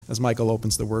as Michael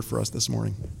opens the word for us this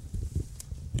morning.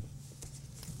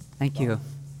 Thank you.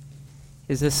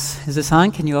 Is this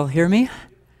on? Can you all hear me?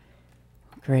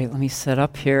 Great. Let me set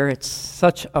up here. It's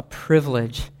such a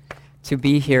privilege to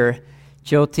be here.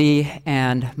 Jyoti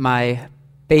and my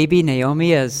baby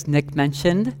Naomi, as Nick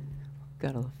mentioned,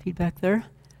 got a little feedback there.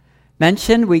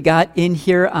 Mentioned, we got in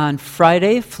here on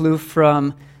Friday, flew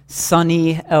from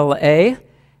sunny LA,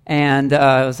 and it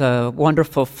was a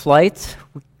wonderful flight.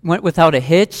 Went without a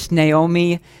hitch.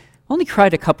 Naomi only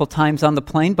cried a couple times on the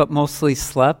plane, but mostly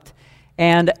slept.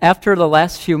 And after the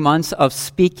last few months of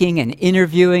speaking and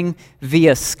interviewing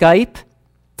via Skype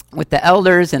with the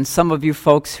elders and some of you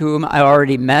folks whom I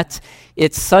already met,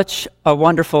 it's such a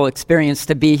wonderful experience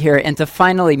to be here and to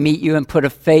finally meet you and put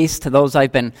a face to those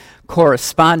I've been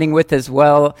corresponding with as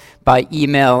well by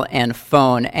email and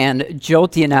phone. And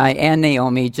Jyoti and I and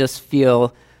Naomi just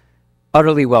feel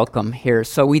utterly welcome here.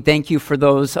 So we thank you for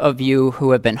those of you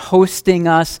who have been hosting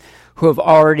us, who have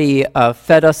already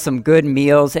fed us some good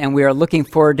meals, and we are looking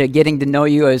forward to getting to know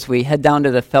you as we head down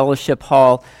to the fellowship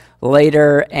hall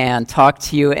later and talk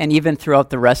to you, and even throughout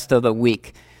the rest of the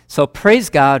week. So praise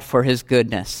God for his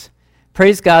goodness.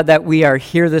 Praise God that we are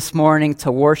here this morning to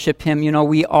worship him. You know,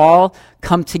 we all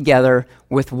come together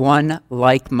with one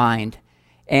like mind,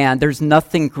 and there's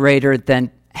nothing greater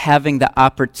than having the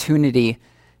opportunity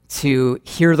to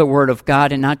hear the word of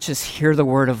God, and not just hear the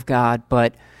word of God,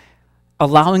 but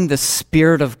allowing the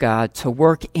Spirit of God to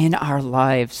work in our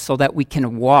lives so that we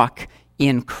can walk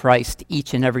in Christ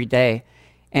each and every day.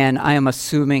 And I am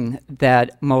assuming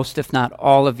that most, if not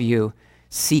all of you,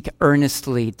 seek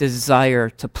earnestly, desire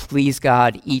to please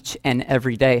God each and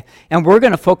every day. And we're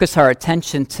going to focus our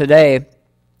attention today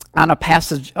on a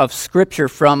passage of Scripture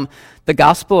from the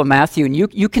Gospel of Matthew. And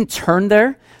you can turn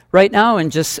there right now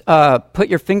and just put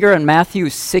your finger on Matthew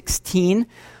 16.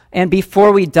 And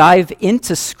before we dive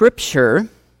into Scripture,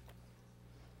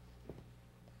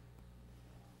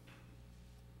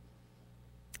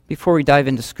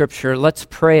 let's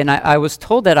pray. And I was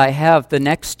told that I have the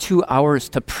next 2 hours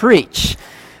to preach.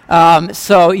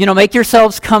 So, make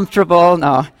yourselves comfortable.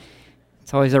 No,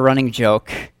 it's always a running joke.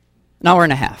 An hour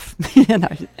and a half.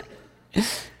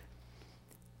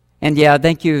 And yeah,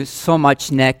 thank you so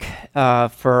much, Nick,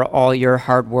 for all your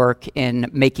hard work in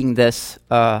making this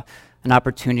an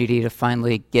opportunity to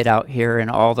finally get out here,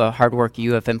 and all the hard work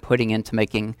you have been putting into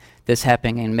making this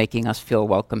happen and making us feel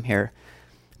welcome here.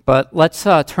 But let's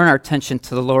turn our attention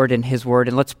to the Lord and his word,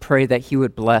 and let's pray that he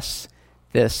would bless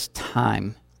this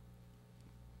time.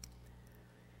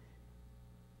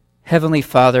 Heavenly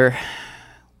Father,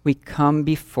 we come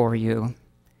before you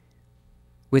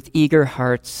with eager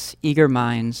hearts, eager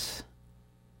minds.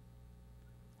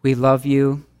 We love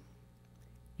you.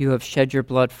 You have shed your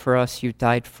blood for us. You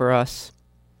died for us.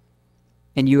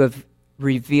 And you have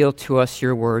revealed to us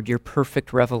your word, your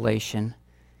perfect revelation,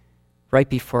 right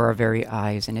before our very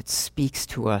eyes. And it speaks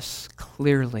to us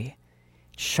clearly,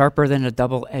 sharper than a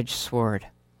double-edged sword.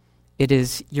 It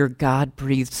is your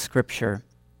God-breathed scripture.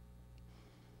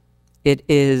 It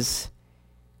is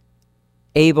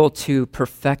able to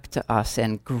perfect us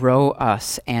and grow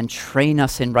us and train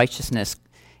us in righteousness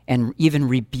and even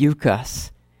rebuke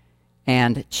us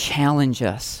and challenge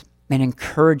us and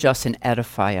encourage us and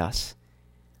edify us.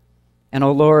 And,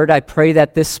 oh Lord, I pray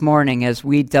that this morning as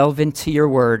we delve into your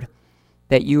word,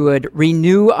 that you would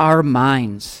renew our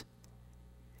minds,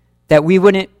 that we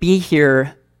wouldn't be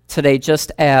here today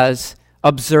just as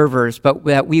observers, but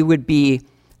that we would be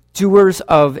doers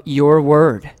of your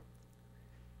word,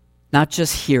 not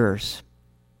just hearers.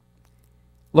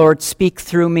 Lord, speak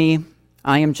through me.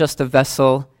 I am just a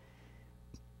vessel.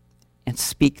 And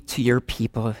speak to your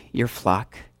people, your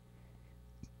flock.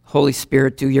 Holy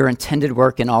Spirit, do your intended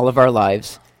work in all of our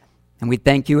lives. And we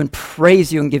thank you and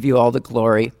praise you and give you all the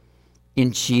glory.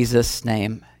 In Jesus'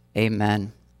 name,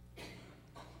 amen.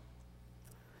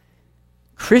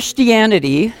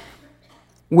 Christianity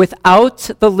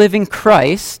without the living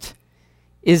Christ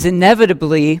is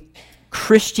inevitably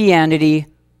Christianity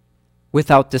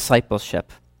without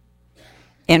discipleship.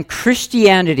 And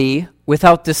Christianity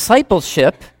without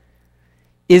discipleship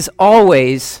is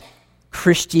always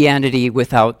Christianity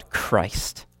without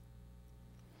Christ.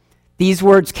 These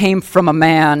words came from a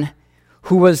man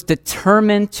who was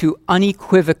determined to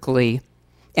unequivocally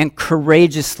and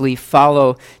courageously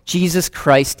follow Jesus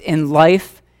Christ in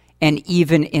life and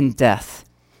even in death,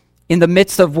 in the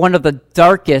midst of one of the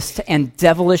darkest and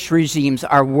devilish regimes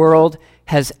our world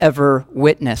has ever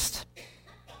witnessed.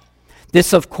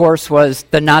 This, of course, was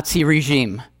the Nazi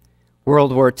regime,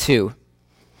 World War II.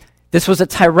 This was a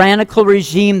tyrannical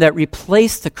regime that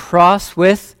replaced the cross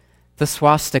with the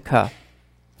swastika.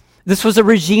 This was a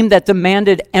regime that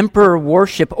demanded emperor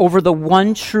worship over the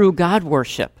one true God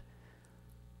worship.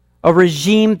 A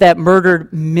regime that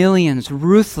murdered millions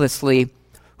ruthlessly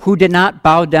who did not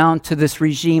bow down to this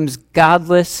regime's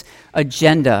godless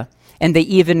agenda. And they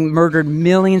even murdered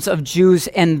millions of Jews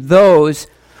and those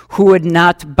who would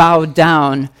not bow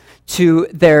down to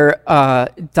their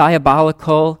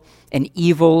diabolical and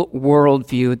evil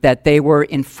worldview that they were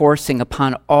enforcing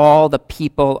upon all the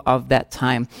people of that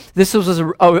time. This was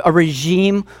a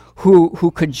regime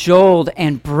who cajoled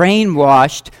and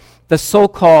brainwashed the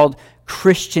so-called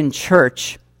Christian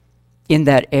church in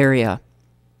that area.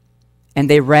 And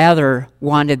they rather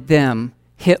wanted them,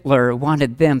 Hitler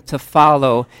wanted them to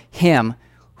follow him,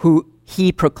 who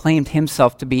he proclaimed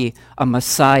himself to be a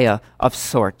Messiah of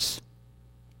sorts.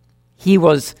 He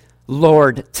was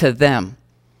Lord to them.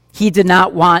 He did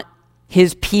not want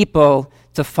his people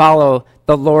to follow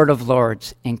the Lord of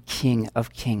Lords and King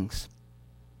of Kings.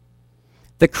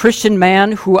 The Christian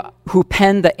man who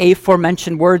penned the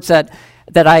aforementioned words that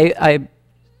I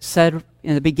said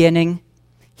in the beginning,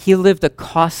 he lived a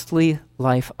costly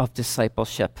life of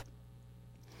discipleship.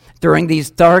 During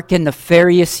these dark and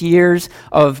nefarious years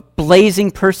of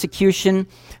blazing persecution,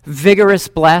 vigorous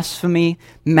blasphemy,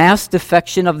 mass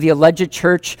defection of the alleged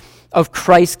church of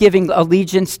Christ, giving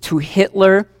allegiance to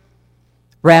Hitler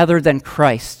rather than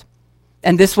Christ.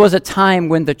 And this was a time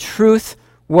when the truth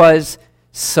was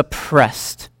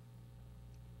suppressed.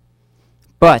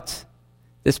 But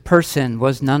this person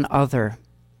was none other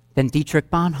than Dietrich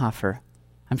Bonhoeffer.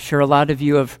 I'm sure a lot of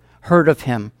you have heard of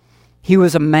him. He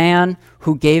was a man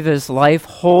who gave his life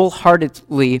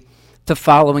wholeheartedly to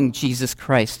following Jesus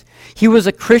Christ. He was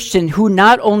a Christian who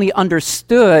not only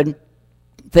understood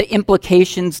the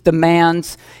implications,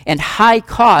 demands, and high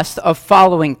cost of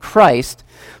following Christ,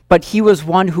 but he was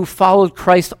one who followed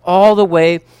Christ all the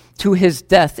way to his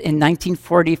death in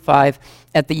 1945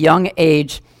 at the young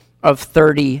age of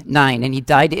 39, and he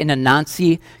died in a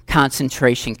Nazi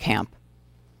concentration camp.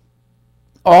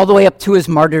 All the way up to his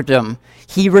martyrdom,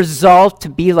 he resolved to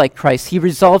be like Christ. He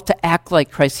resolved to act like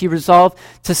Christ. He resolved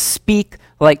to speak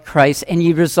like Christ, and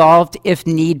he resolved, if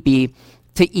need be,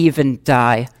 to even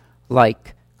die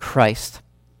like Christ.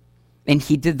 And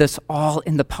he did this all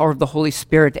in the power of the Holy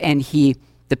Spirit, and he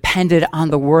depended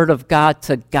on the Word of God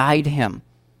to guide him.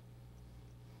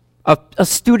 A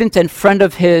student and friend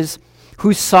of his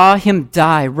who saw him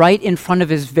die right in front of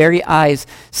his very eyes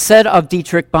said of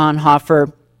Dietrich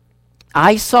Bonhoeffer,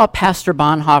 "I saw Pastor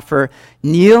Bonhoeffer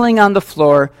kneeling on the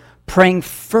floor, praying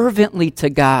fervently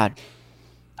to God.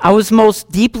 I was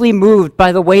most deeply moved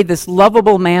by the way this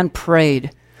lovable man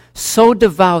prayed, so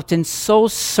devout and so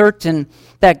certain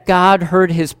that God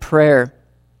heard his prayer.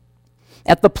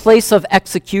 At the place of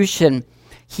execution,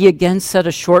 he again said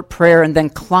a short prayer and then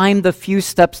climbed the few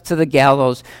steps to the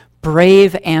gallows,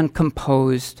 brave and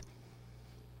composed.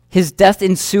 His death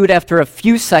ensued after a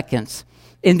few seconds.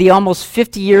 In the almost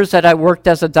 50 years that I worked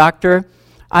as a doctor,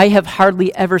 I have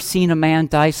hardly ever seen a man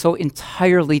die so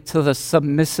entirely to the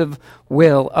submissive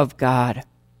will of God."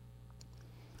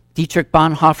 Dietrich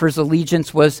Bonhoeffer's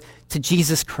allegiance was to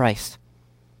Jesus Christ.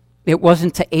 It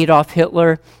wasn't to Adolf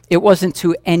Hitler. It wasn't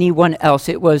to anyone else.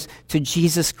 It was to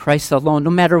Jesus Christ alone,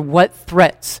 no matter what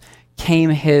threats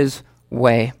came his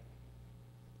way.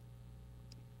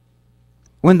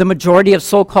 When the majority of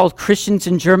so-called Christians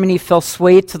in Germany fell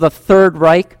sway to the Third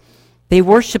Reich, they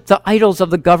worshiped the idols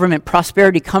of the government,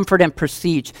 prosperity, comfort, and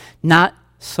prestige. Not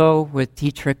so with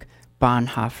Dietrich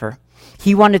Bonhoeffer.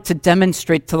 He wanted to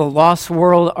demonstrate to the lost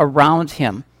world around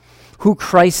him who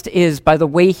Christ is by the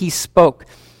way he spoke,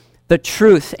 the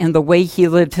truth, and the way he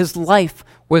lived. His life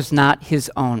was not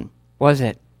his own, was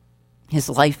it? His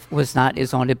life was not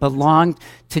his own. It belonged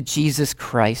to Jesus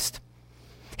Christ.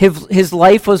 His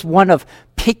life was one of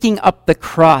picking up the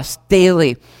cross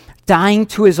daily, dying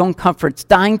to his own comforts,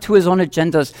 dying to his own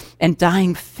agendas, and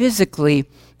dying physically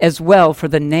as well for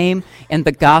the name and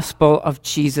the gospel of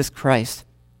Jesus Christ.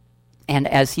 And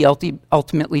as he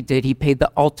ultimately did, he paid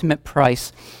the ultimate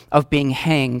price of being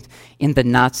hanged in the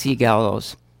Nazi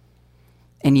gallows.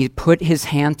 And he put his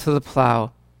hand to the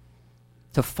plow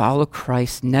to follow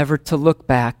Christ, never to look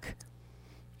back,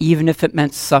 even if it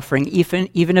meant suffering, even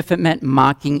if it meant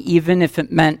mocking, even if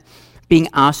it meant being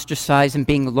ostracized and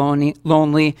being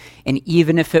lonely, and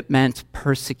even if it meant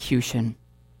persecution.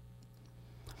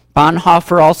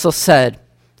 Bonhoeffer also said,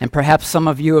 and perhaps some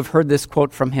of you have heard this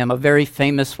quote from him, a very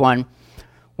famous one,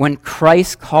 "When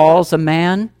Christ calls a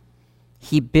man,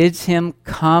 he bids him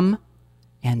come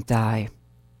and die."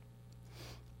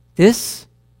 This,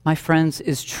 my friends,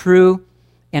 is true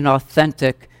and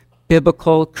authentic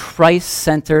biblical,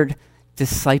 Christ-centered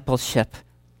discipleship.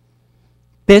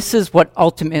 this is what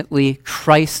ultimately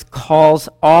Christ calls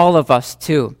all of us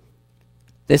to.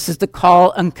 This is the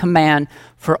call and command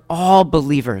for all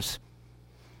believers.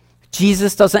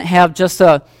 Jesus doesn't have just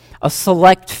a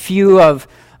select few of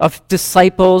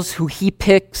disciples who he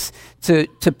picks to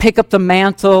pick up the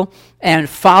mantle and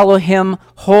follow him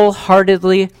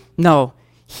wholeheartedly. No,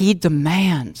 he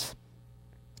demands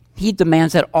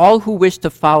that all who wish to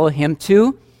follow him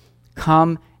to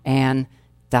come and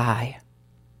die.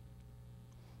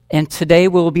 And today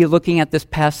we'll be looking at this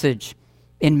passage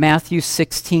in Matthew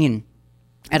 16,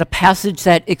 at a passage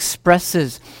that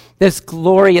expresses this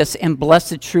glorious and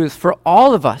blessed truth for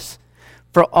all of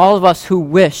us who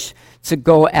wish to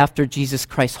go after Jesus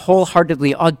Christ,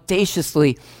 wholeheartedly,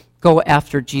 audaciously go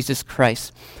after Jesus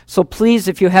Christ. So please,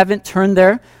 if you haven't turned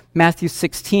there, Matthew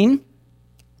 16,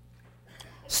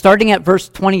 starting at verse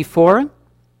 24.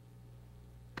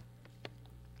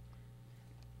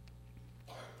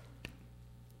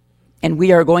 And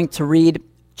we are going to read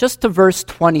just to verse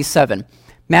 27.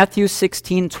 Matthew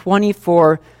 16,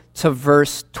 24 to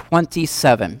verse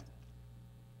 27.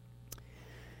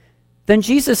 Then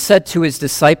Jesus said to his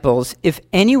disciples, "If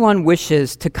anyone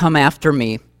wishes to come after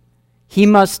me, he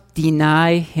must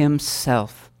deny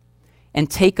himself and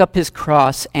take up his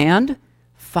cross and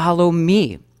follow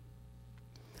me.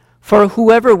 For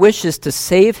whoever wishes to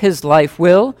save his life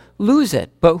will lose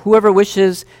it, but whoever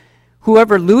loses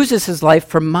his life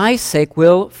for my sake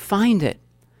will find it.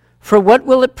 For what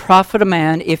will it profit a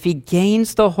man if he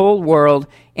gains the whole world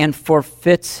and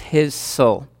forfeits his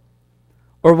soul?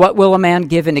 Or what will a man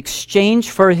give in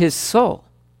exchange for his soul?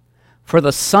 For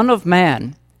the Son of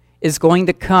Man is going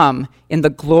to come in the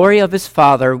glory of his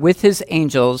Father with his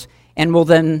angels, and will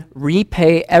then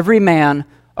repay every man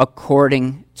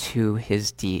according to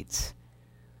his deeds."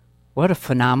 What a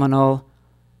phenomenal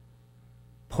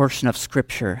portion of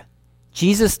Scripture.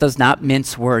 Jesus does not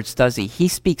mince words, does he? He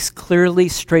speaks clearly,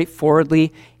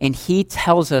 straightforwardly, and he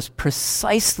tells us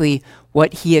precisely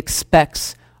what he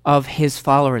expects of his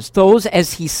followers. Those,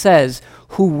 as he says,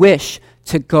 who wish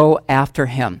to go after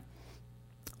him.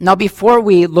 Now, before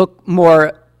we look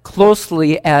more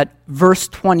closely at verse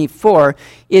 24,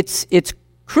 it's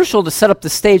crucial to set up the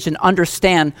stage and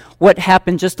understand what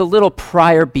happened just a little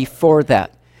prior before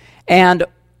that. And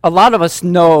a lot of us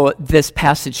know this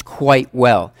passage quite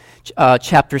well,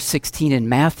 chapter 16 in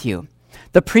Matthew.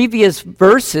 The previous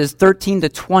verses, 13 to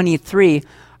 23,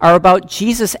 are about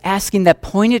Jesus asking that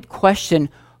pointed question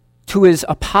to his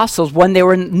apostles when they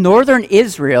were in northern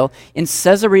Israel in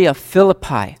Caesarea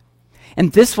Philippi.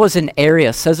 And this was an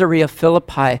area, Caesarea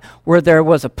Philippi, where there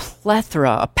was a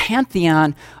plethora, a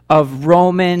pantheon of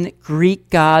Roman, Greek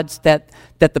gods that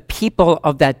the people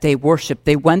of that day worshiped.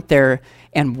 They went there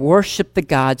and worshiped the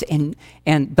gods and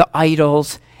the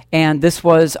idols. And this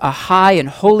was a high and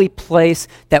holy place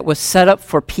that was set up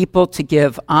for people to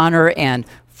give honor and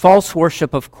false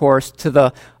worship, of course, to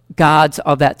the gods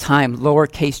of that time,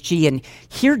 lowercase g. And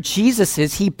here Jesus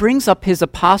he brings up his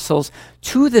apostles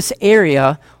to this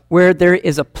area where there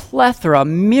is a plethora, a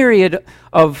myriad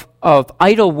of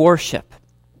idol worship.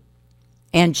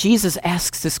 And Jesus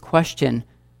asks this question,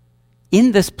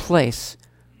 in this place,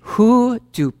 who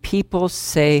do people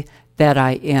say that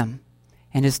I am?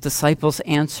 And his disciples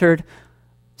answered,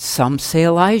 some say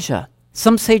Elijah,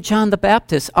 some say John the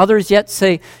Baptist, others yet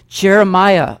say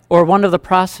Jeremiah or one of the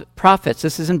prophets.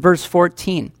 This is in verse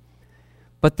 14.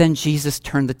 But then Jesus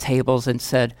turned the tables and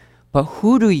said, but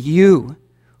who do you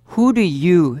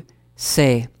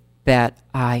say that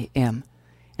I am?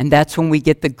 And that's when we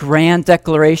get the grand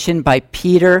declaration by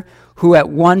Peter, who at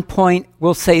one point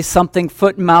will say something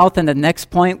foot and mouth, and the next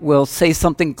point will say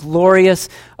something glorious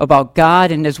about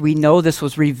God. And as we know, this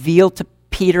was revealed to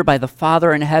Peter by the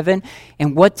Father in heaven.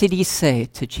 And what did he say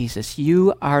to Jesus?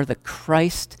 You are the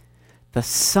Christ, the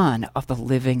Son of the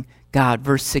living God.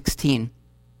 Verse 16.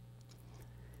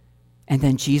 And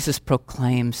then Jesus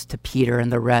proclaims to Peter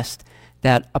and the rest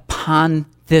that upon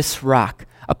this rock,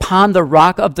 upon the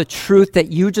rock of the truth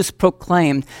that you just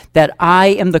proclaimed, that I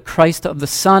am the Christ of the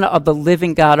Son of the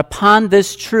living God, upon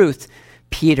this truth,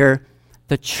 Peter,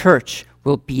 the church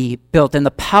will be built. And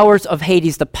the powers of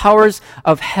Hades, the powers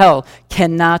of hell,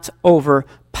 cannot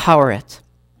overpower it.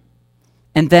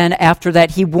 And then after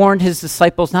that, he warned his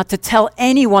disciples not to tell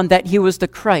anyone that he was the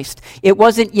Christ. It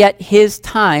wasn't yet his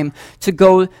time to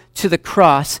go to the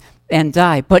cross and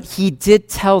die, but he did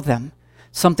tell them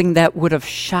something that would have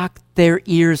shocked their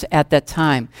ears at that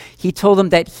time. He told them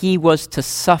that he was to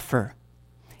suffer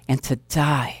and to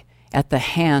die at the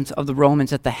hands of the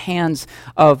Romans, at the hands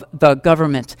of the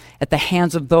government, at the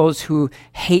hands of those who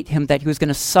hate him, that he was going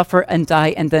to suffer and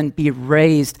die and then be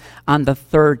raised on the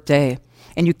third day.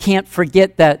 And you can't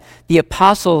forget that the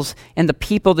apostles and the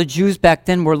people, the Jews back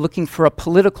then, were looking for a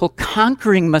political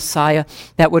conquering Messiah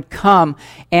that would come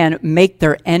and make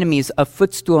their enemies a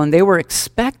footstool. And they were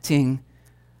expecting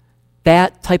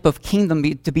that type of kingdom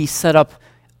to be set up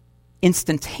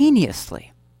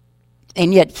instantaneously.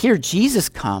 And yet here Jesus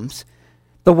comes,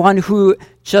 the one who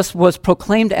just was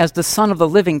proclaimed as the Son of the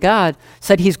living God,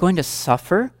 said he's going to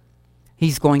suffer,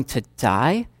 he's going to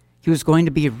die, he was going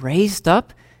to be raised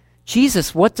up.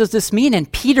 Jesus, what does this mean?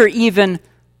 And Peter even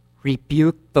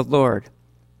rebuked the Lord.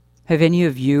 Have any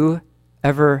of you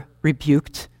ever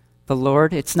rebuked the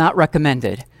Lord? It's not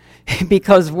recommended.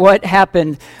 Because what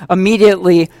happened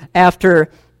immediately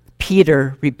after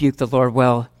Peter rebuked the Lord?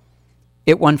 Well,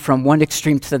 it went from one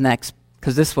extreme to the next,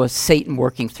 because this was Satan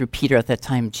working through Peter at that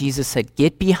time. Jesus said,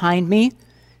 "Get behind me,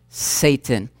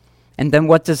 Satan." And then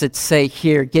what does it say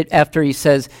here? After he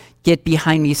says, "Get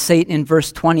behind me, Satan," in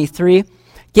verse 23,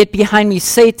 "Get behind me,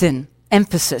 Satan,"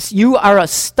 emphasis, "you are a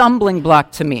stumbling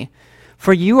block to me,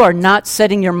 for you are not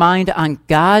setting your mind on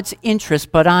God's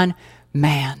interest, but on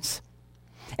man's."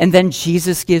 And then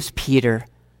Jesus gives Peter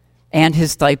and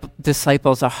his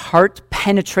disciples a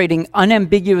heart-penetrating,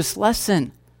 unambiguous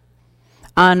lesson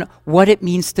on what it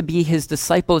means to be his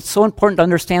disciple. It's so important to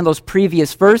understand those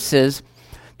previous verses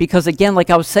because, again, like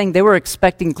I was saying, they were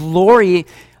expecting glory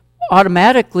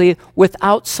automatically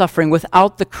without suffering,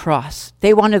 without the cross.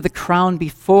 They wanted the crown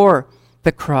before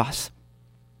the cross.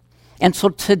 And so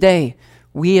today,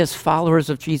 we as followers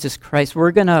of Jesus Christ,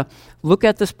 we're going to look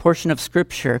at this portion of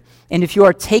Scripture. And if you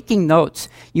are taking notes,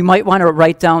 you might want to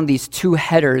write down these two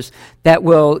headers that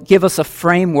will give us a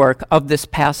framework of this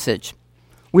passage.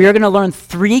 We are going to learn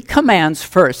three commands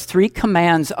first, three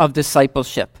commands of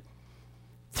discipleship.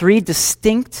 Three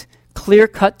distinct,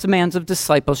 clear-cut demands of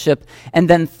discipleship, and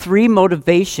then three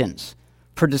motivations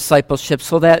for discipleship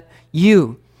so that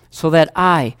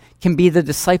I can be the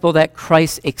disciple that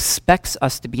Christ expects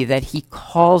us to be, that he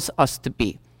calls us to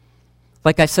be.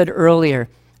 Like I said earlier,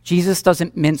 Jesus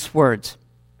doesn't mince words.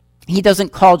 He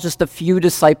doesn't call just a few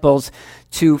disciples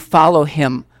to follow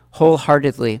him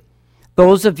wholeheartedly.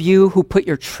 Those of you who put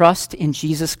your trust in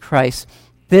Jesus Christ,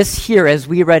 this here, as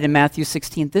we read in Matthew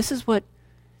 16, this is what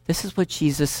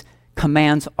Jesus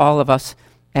commands all of us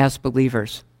as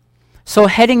believers. So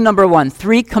heading number 1,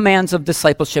 3 commands of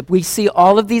discipleship. We see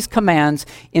all of these commands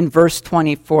in verse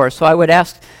 24. So I would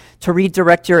ask to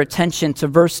redirect your attention to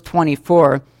verse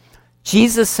 24.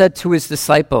 Jesus said to his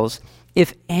disciples,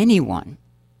 if anyone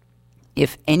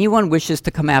wishes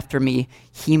to come after me,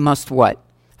 he must what?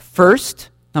 First,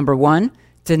 number 1,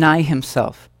 deny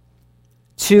himself.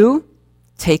 2,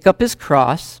 take up his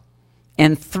cross.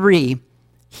 And 3,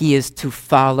 he is to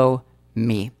follow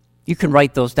me. You can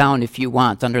write those down if you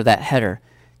want under that header.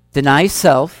 Deny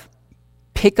self,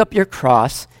 pick up your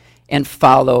cross, and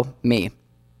follow me.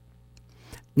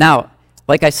 Now,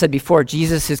 like I said before,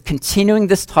 Jesus is continuing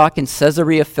this talk in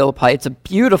Caesarea Philippi. It's a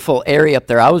beautiful area up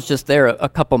there. I was just there a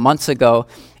couple months ago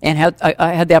and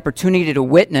I had the opportunity to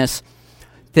witness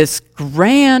this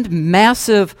grand,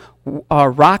 massive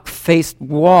rock-faced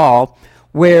wall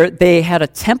where they had a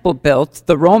temple built,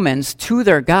 the Romans, to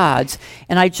their gods.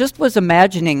 And I just was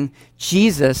imagining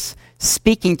Jesus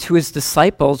speaking to his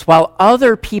disciples while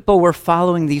other people were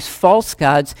following these false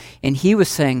gods, and he was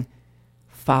saying,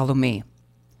 follow me.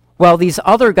 While these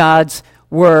other gods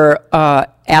were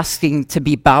asking to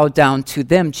be bowed down to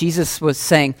them, Jesus was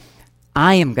saying,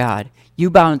 I am God. You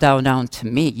bow down to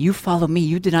me. You follow me.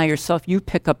 You deny yourself. You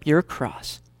pick up your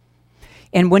cross.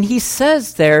 And when he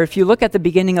says there, if you look at the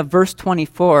beginning of verse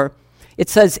 24, it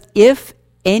says, if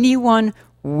anyone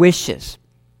wishes.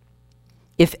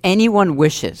 If anyone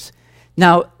wishes.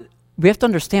 Now, we have to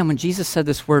understand when Jesus said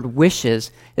this word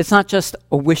wishes, it's not just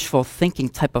a wishful thinking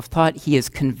type of thought he is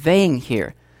conveying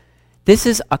here. This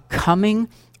is a coming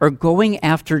or going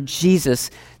after Jesus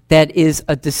that is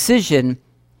a decision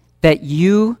that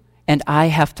you and I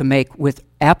have to make with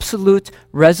absolute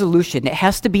resolution. It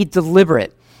has to be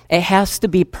deliberate. It has to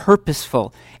be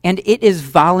purposeful, and it is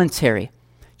voluntary.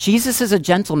 Jesus is a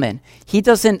gentleman. He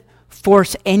doesn't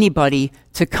force anybody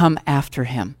to come after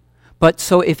him. But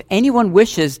so if anyone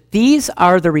wishes, these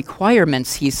are the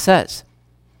requirements, he says.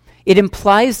 It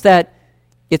implies that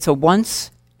it's a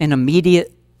once and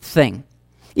immediate thing.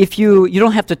 If you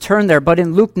don't have to turn there, but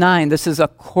in Luke 9, this is a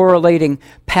correlating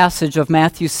passage of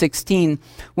Matthew 16,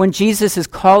 when Jesus is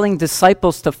calling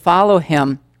disciples to follow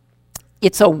him,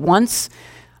 it's a once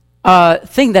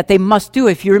thing that they must do.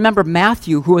 If you remember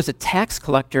Matthew, who was a tax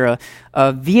collector,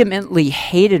 a vehemently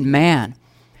hated man,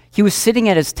 he was sitting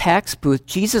at his tax booth.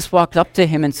 Jesus walked up to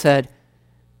him and said,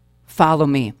 follow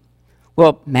me.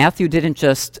 Well, Matthew didn't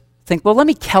just think, well, let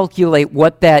me calculate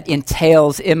what that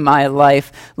entails in my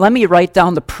life. Let me write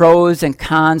down the pros and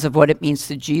cons of what it means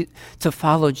to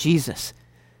follow Jesus.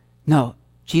 No,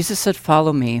 Jesus said,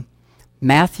 follow me.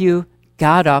 Matthew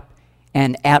got up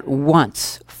and at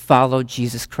once followed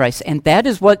Jesus Christ. And that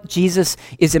is what Jesus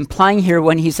is implying here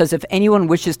when he says, if anyone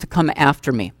wishes to come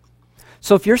after me.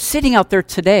 So if you're sitting out there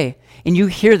today and you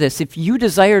hear this, if you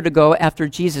desire to go after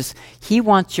Jesus, he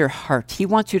wants your heart. He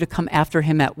wants you to come after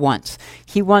him at once.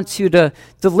 He wants you to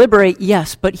deliberate,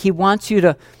 yes, but he wants you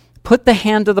to put the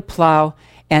hand to the plow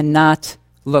and not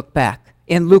look back.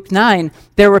 In Luke 9,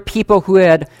 there were people who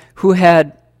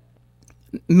had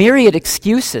myriad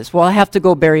excuses. Well, I have to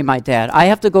go bury my dad. I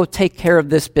have to go take care of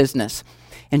this business.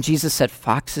 And Jesus said,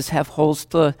 foxes have holes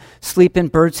to sleep in,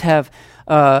 birds have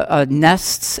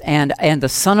nests, and the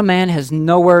Son of Man has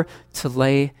nowhere to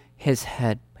lay his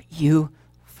head. But you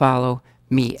follow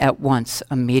me at once,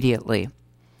 immediately.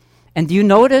 And do you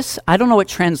notice, I don't know what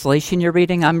translation you're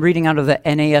reading. I'm reading out of the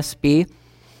NASB,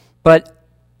 but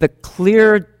the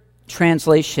clear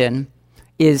translation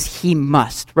is he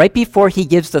must. Right before he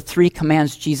gives the 3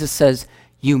 commands, Jesus says,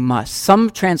 you must. Some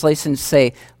translations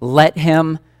say, let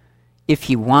him if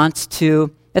he wants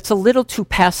to. That's a little too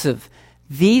passive.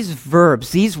 These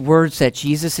verbs, these words that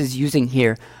Jesus is using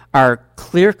here are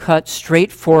clear-cut,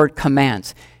 straightforward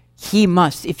commands. He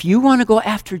must. If you want to go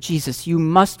after Jesus, you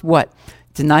must what?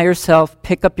 Deny yourself,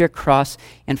 pick up your cross,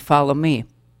 and follow me.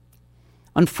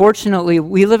 Unfortunately,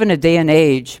 we live in a day and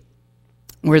age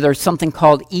where there's something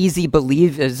called easy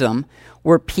believism,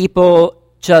 where people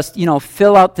just,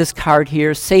 fill out this card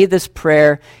here, say this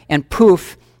prayer, and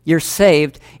poof, you're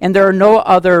saved, and there are no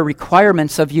other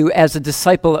requirements of you as a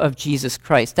disciple of Jesus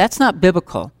Christ. That's not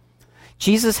biblical.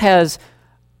 Jesus has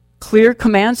clear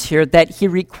commands here that he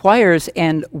requires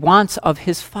and wants of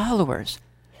his followers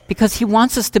because he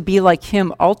wants us to be like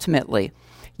him ultimately.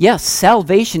 Yes,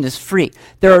 salvation is free.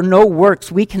 There are no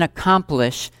works we can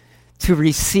accomplish to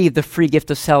receive the free gift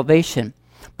of salvation.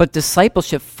 But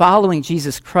discipleship, following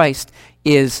Jesus Christ,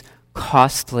 is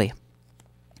costly,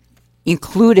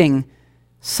 including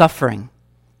suffering,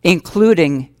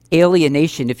 including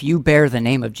alienation if you bear the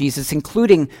name of Jesus,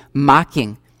 including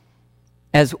mocking,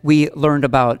 as we learned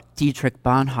about Dietrich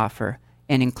Bonhoeffer,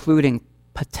 and including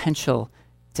potential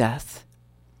death.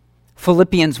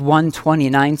 Philippians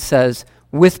 1:29 says,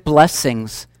 with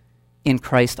blessings in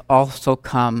Christ also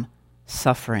come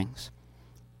sufferings.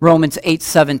 Romans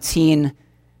 8:17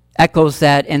 echoes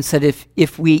that and said,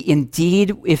 if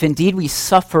indeed we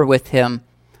suffer with him,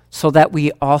 so that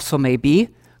we also may be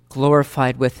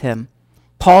glorified with him.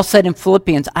 Paul said in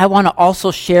Philippians, I want to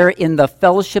also share in the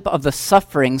fellowship of the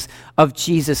sufferings of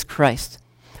Jesus Christ.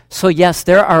 So yes,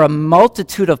 there are a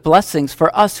multitude of blessings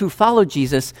for us who follow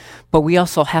Jesus, but we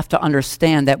also have to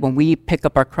understand that when we pick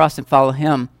up our cross and follow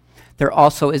him, there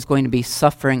also is going to be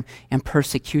suffering and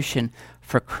persecution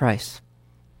for Christ.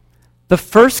 The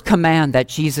first command that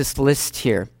Jesus lists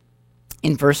here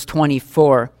in verse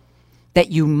 24 that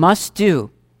you must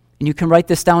do, and you can write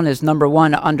this down as number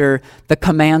 1 under the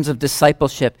commands of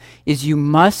discipleship, is you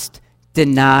must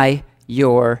deny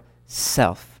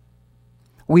yourself.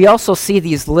 We also see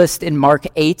these lists in Mark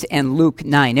 8 and Luke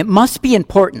 9. It must be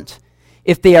important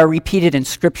if they are repeated in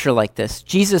Scripture like this.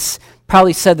 Jesus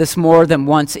probably said this more than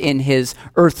once in his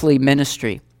earthly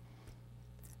ministry.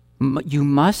 You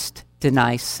must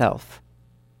deny self.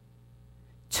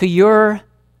 To your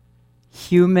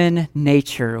human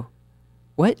nature,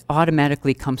 what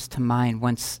automatically comes to mind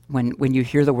when you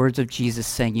hear the words of Jesus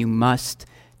saying you must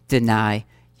deny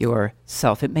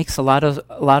yourself? It makes a lot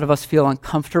of us feel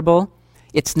uncomfortable.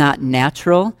 It's not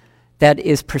natural. That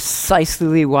is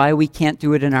precisely why we can't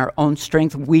do it in our own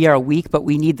strength. We are weak, but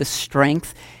we need the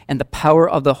strength and the power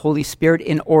of the Holy Spirit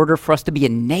in order for us to be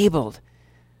enabled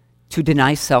to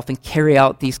deny self and carry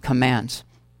out these commands.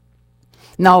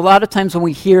 Now, a lot of times when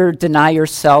we hear deny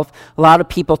yourself, a lot of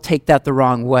people take that the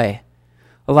wrong way.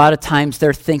 A lot of times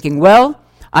they're thinking, well,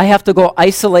 I have to go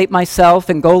isolate myself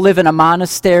and go live in a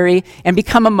monastery and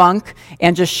become a monk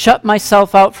and just shut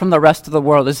myself out from the rest of the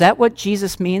world. Is that what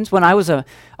Jesus means? When I was a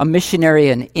missionary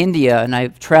in India and I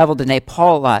traveled to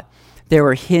Nepal a lot, there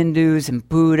were Hindus and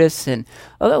Buddhists and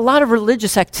a lot of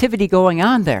religious activity going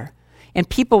on there. And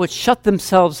people would shut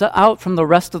themselves out from the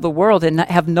rest of the world and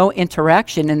have no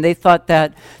interaction, and they thought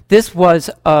that this was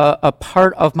a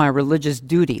part of my religious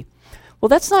duty. Well,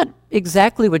 that's not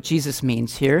exactly what Jesus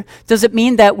means here. Does it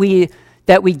mean that we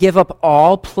give up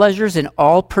all pleasures and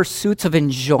all pursuits of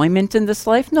enjoyment in this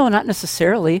life? No, not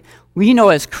necessarily. We know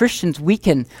as Christians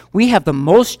we have the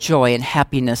most joy and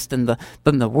happiness than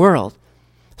the world.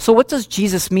 So what does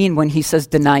Jesus mean when he says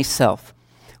deny self?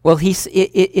 Well,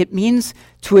 it means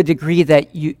to a degree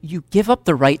that you give up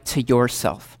the right to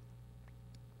yourself.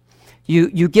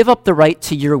 You give up the right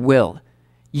to your will,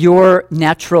 your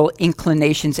natural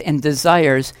inclinations and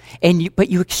desires, but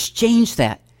you exchange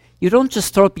that. You don't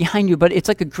just throw it behind you, but it's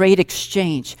like a great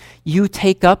exchange. You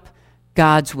take up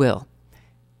God's will.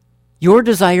 Your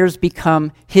desires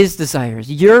become his desires.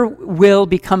 Your will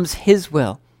becomes his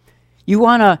will. You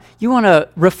want to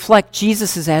reflect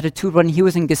Jesus' attitude when he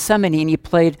was in Gethsemane and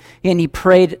he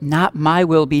prayed, not my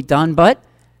will be done, but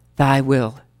thy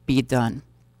will be done.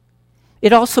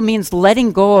 It also means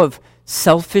letting go of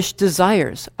selfish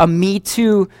desires, a me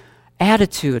too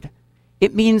attitude.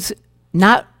 It means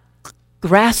not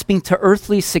grasping to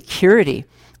earthly security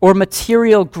or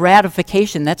material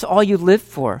gratification. That's all you live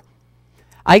for.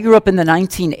 I grew up in the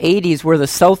 1980s where the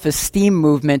self-esteem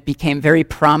movement became very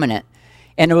prominent.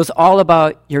 And it was all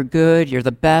about you're good, you're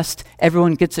the best,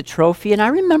 everyone gets a trophy. And I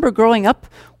remember growing up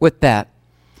with that.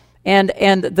 And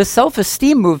the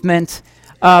self-esteem movement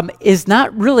is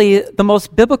not really the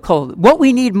most biblical. What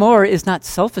we need more is not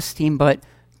self-esteem, but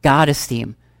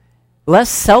God-esteem. Less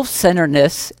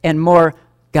self-centeredness and more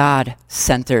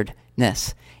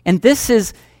God-centeredness. And this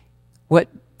is what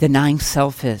denying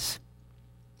self is.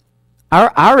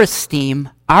 Our esteem,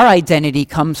 our identity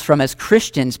comes from, as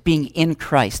Christians, being in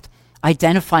Christ,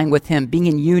 identifying with him, being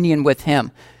in union with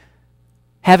him,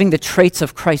 having the traits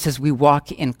of Christ as we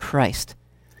walk in Christ.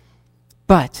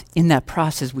 But in that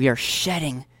process, we are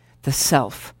shedding the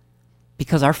self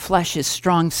because our flesh is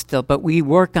strong still, but we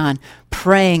work on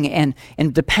praying and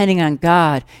depending on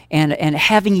God and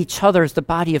having each other as the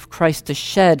body of Christ to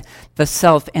shed the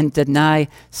self and deny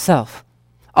self.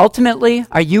 Ultimately,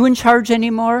 are you in charge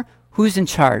anymore? Who's in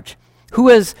charge? Who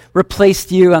has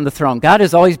replaced you on the throne? God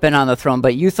has always been on the throne,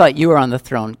 but you thought you were on the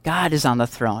throne. God is on the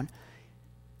throne.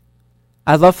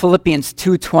 I love Philippians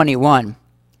 2:21.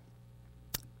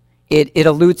 It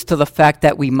alludes to the fact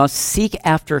that we must seek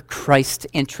after Christ's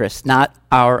interest, not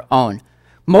our own.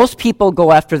 Most people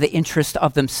go after the interest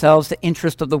of themselves, the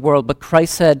interest of the world, but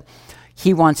Christ said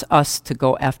he wants us to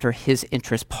go after his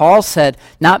interest. Paul said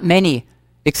not many,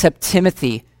 except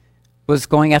Timothy, was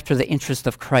going after the interest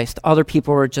of Christ. Other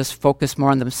people were just focused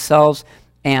more on themselves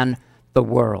and the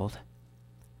world.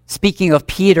 Speaking of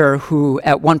Peter, who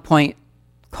at one point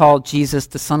called Jesus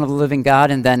the Son of the living God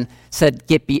and then said,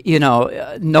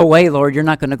 no way, Lord, you're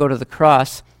not going to go to the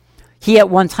cross. He at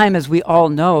one time, as we all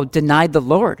know, denied the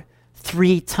Lord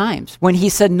 3 times. When he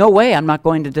said, no way, I'm not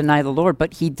going to deny the Lord,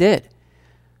 but he did.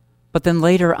 But then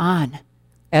later on,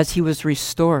 as he was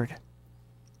restored,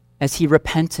 as he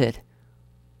repented,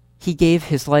 he gave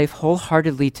his life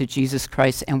wholeheartedly to Jesus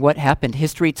Christ. And what happened?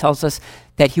 History tells us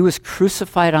that he was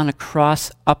crucified on a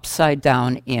cross upside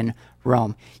down in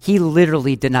Rome. He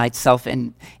literally denied self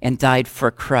and died for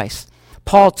Christ.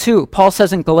 Paul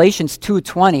says in Galatians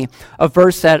 2:20, a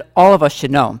verse that all of us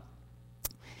should know.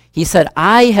 He said,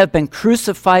 I have been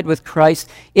crucified with Christ.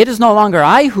 It is no longer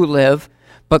I who live,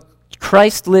 but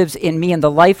Christ lives in me, and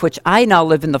the life which I now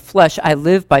live in the flesh, I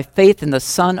live by faith in the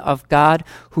Son of God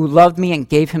who loved me and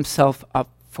gave himself up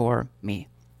for me.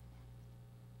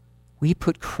 We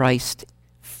put Christ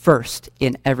first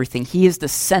in everything. He is the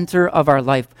center of our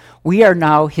life. We are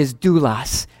now his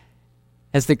doulos.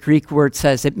 As the Greek word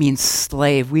says, it means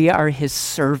slave. We are his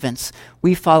servants.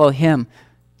 We follow him.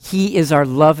 He is our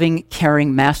loving,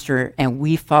 caring master, and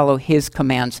we follow his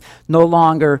commands. No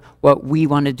longer what we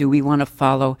want to do. We want to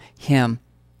follow him.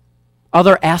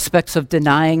 Other aspects of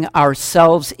denying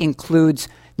ourselves includes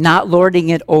not lording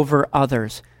it over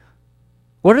others.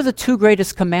 What are the 2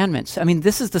 greatest commandments?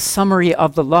 This is the summary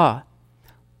of the law.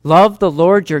 Love the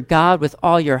Lord your God with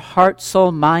all your heart,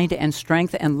 soul, mind, and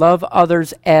strength, and love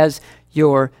others as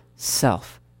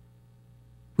yourself.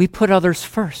 We put others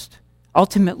first.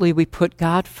 Ultimately, we put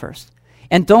God first.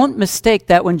 And don't mistake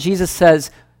that when Jesus says,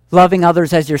 loving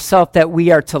others as yourself, that we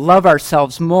are to love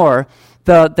ourselves more.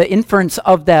 The inference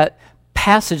of that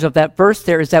passage, of that verse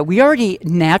there, is that we already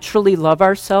naturally love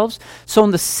ourselves. So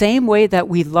in the same way that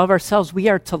we love ourselves, we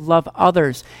are to love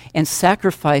others and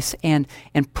sacrifice and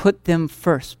put them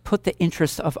first, put the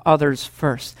interest of others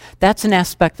first. That's an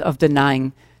aspect of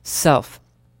denying self.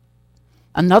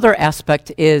 Another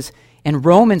aspect is, and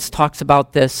Romans talks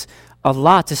about this a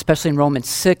lot, especially in Romans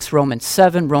 6, Romans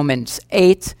 7, Romans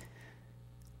 8,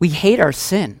 we hate our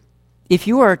sin. If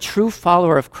you are a true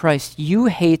follower of Christ, you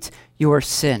hate your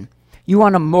sin. You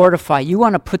want to mortify, you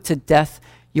want to put to death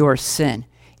your sin.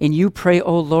 And you pray,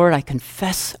 oh Lord, I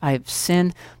confess I have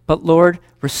sinned, but Lord,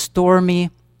 restore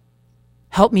me,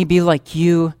 help me be like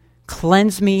you,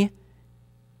 cleanse me,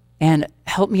 and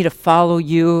help me to follow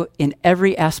you in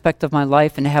every aspect of my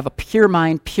life and have a pure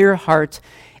mind, pure heart,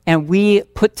 And we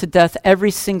put to death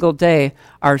every single day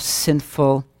our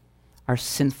sinful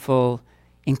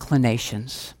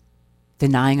inclinations,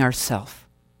 denying ourselves.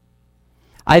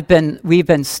 We've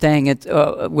been staying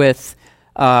with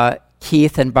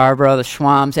Keith and Barbara, the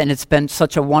Schwams, and it's been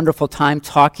such a wonderful time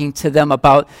talking to them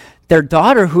about their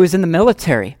daughter who is in the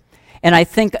military. And I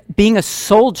think being a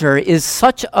soldier is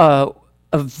such a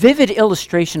vivid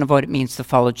illustration of what it means to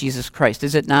follow Jesus Christ,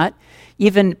 is it not?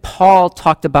 Even Paul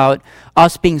talked about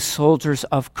us being soldiers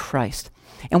of Christ.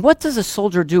 And what does a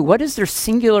soldier do? What is their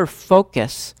singular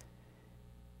focus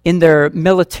in their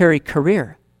military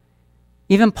career?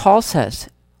 Even Paul says,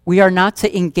 we are not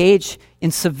to engage in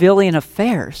civilian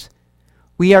affairs.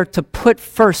 We are to put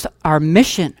first our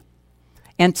mission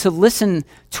and to listen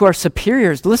to our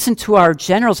superiors, listen to our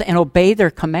generals, and obey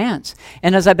their commands.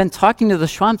 And as I've been talking to the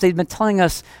Schwams, they've been telling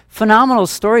us phenomenal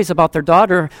stories about their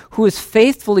daughter who is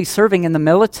faithfully serving in the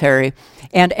military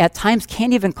and at times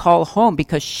can't even call home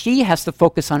because she has to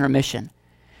focus on her mission.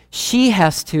 She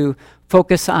has to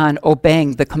focus on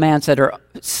obeying the commands that her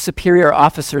superior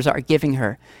officers are giving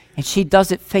her. And she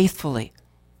does it faithfully.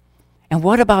 And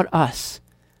what about us?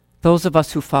 Those of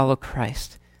us who follow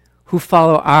Christ, who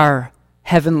follow our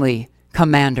heavenly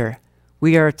commander,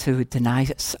 we are to deny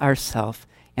ourselves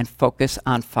and focus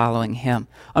on following him.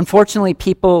 Unfortunately,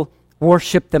 people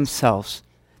worship themselves.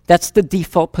 That's the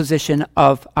default position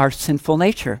of our sinful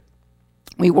nature.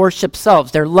 We worship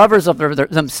selves. They're lovers of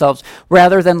themselves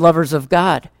rather than lovers of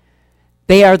God.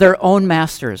 They are their own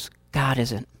masters. God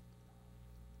isn't.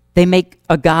 They make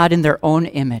a God in their own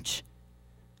image.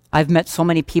 I've met so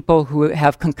many people who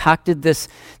have concocted this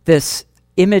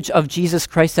image of Jesus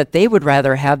Christ that they would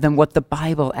rather have than what the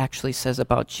Bible actually says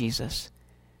about Jesus.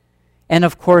 And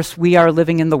of course, we are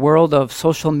living in the world of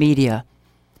social media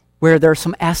where there are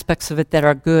some aspects of it that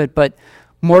are good, but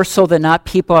more so than not,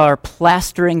 people are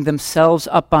plastering themselves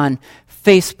up on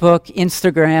Facebook,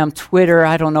 Instagram, Twitter,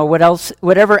 I don't know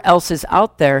whatever else is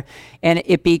out there, and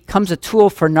it becomes a tool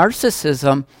for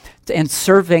narcissism and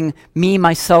serving me,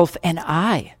 myself, and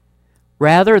I,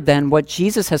 rather than what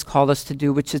Jesus has called us to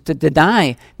do, which is to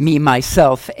deny me,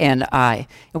 myself, and I.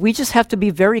 And we just have to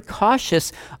be very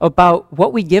cautious about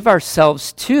what we give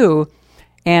ourselves to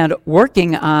and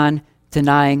working on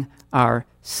denying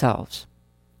ourselves.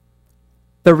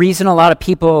 The reason a lot of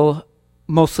people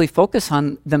mostly focus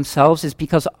on themselves is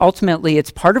because ultimately it's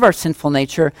part of our sinful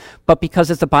nature, but because,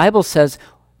 as the Bible says,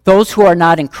 those who are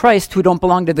not in Christ, who don't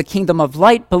belong to the kingdom of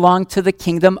light, belong to the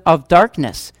kingdom of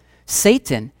darkness.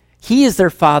 Satan, he is their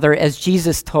father, as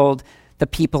Jesus told the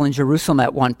people in Jerusalem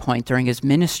at one point during his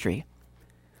ministry.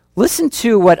 Listen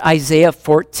to what Isaiah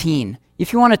 14,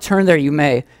 if you want to turn there, you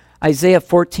may. Isaiah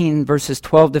 14, verses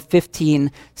 12 to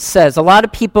 15 says, a lot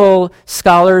of people,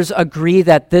 scholars, agree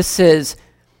that this is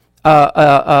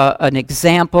an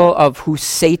example of who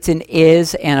Satan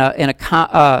is and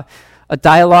a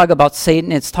dialogue about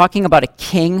Satan. It's talking about a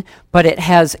king, but it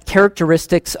has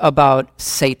characteristics about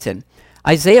Satan.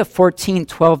 Isaiah 14,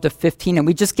 12 to 15, and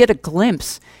we just get a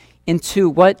glimpse into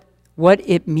what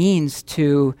it means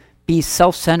to be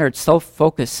self-centered,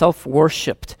 self-focused,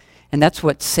 self-worshipped, and that's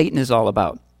what Satan is all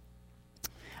about.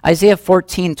 Isaiah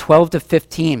 14, 12 to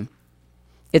 15,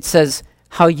 it says,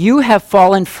 how you have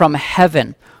fallen from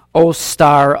heaven, O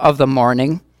star of the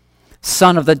morning,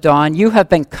 son of the dawn, you have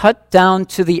been cut down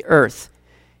to the earth.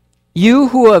 You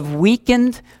who have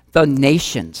weakened the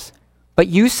nations, but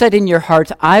you said in your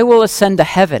heart, I will ascend to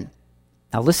heaven.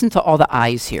 Now listen to all the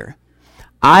I's here.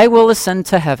 I will ascend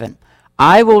to heaven.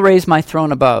 I will raise my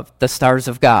throne above the stars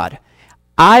of God.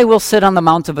 I will sit on the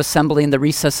mount of assembly in the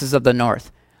recesses of the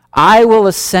north. I will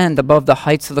ascend above the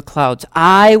heights of the clouds.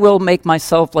 I will make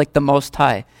myself like the Most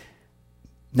High.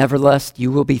 Nevertheless, you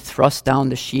will be thrust down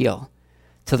to Sheol,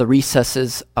 to the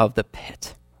recesses of the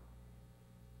pit.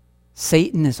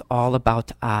 Satan is all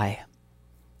about I,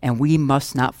 and we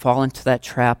must not fall into that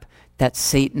trap that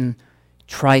Satan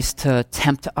tries to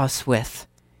tempt us with.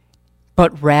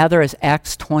 But rather, as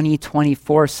Acts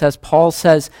 20:24 says, Paul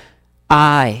says,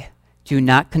 I do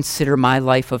not consider my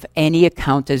life of any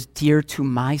account as dear to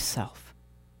myself,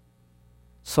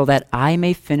 so that I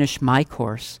may finish my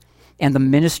course and the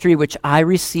ministry which I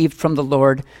received from the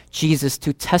Lord Jesus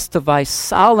to testify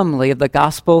solemnly of the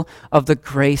gospel of the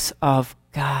grace of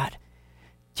God.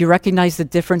 Do you recognize the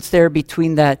difference there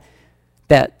between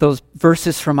those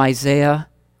verses from Isaiah,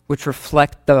 which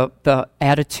reflect the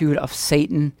attitude of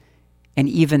Satan, and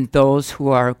even those who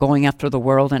are going after the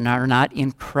world and are not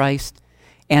in Christ,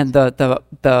 and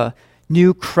the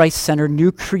new Christ-centered,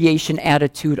 new creation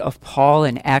attitude of Paul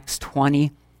in Acts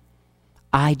 20?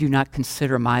 I do not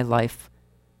consider my life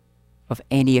of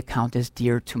any account as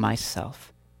dear to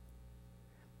myself.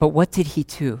 But what did he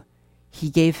do? He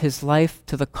gave his life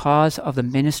to the cause of the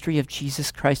ministry of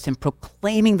Jesus Christ and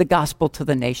proclaiming the gospel to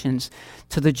the nations,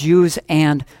 to the Jews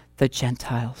and the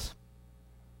Gentiles.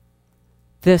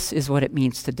 This is what it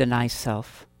means to deny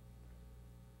self.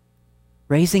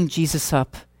 Raising Jesus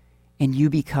up and you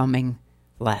becoming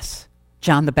less.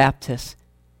 John the Baptist,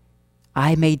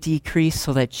 I may decrease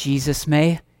so that Jesus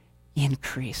may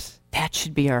increase. That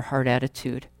should be our heart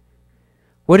attitude.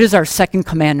 What is our second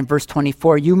command in verse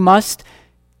 24? You must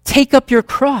take up your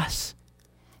cross.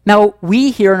 Now,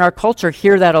 we here in our culture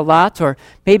hear that a lot, or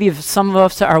maybe if some of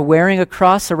us are wearing a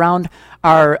cross around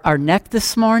our neck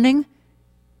this morning,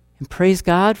 and praise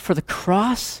God for the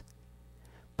cross.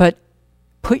 But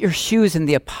put your shoes in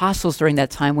the apostles during that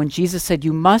time when Jesus said,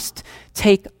 you must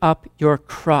take up your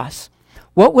cross.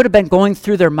 What would have been going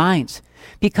through their minds?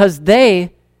 Because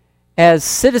they, as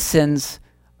citizens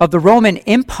of the Roman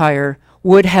Empire,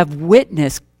 would have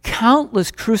witnessed countless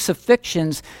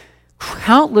crucifixions,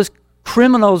 countless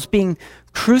criminals being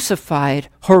crucified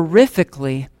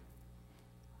horrifically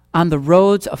on the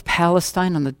roads of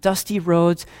Palestine, on the dusty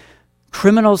roads,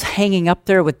 criminals hanging up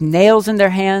there with nails in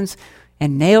their hands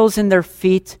and nails in their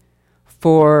feet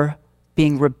for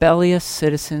being rebellious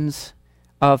citizens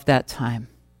of that time.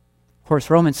 Of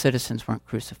course, Roman citizens weren't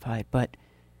crucified, but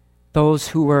those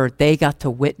who were, they got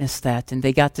to witness that, and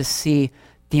they got to see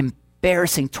the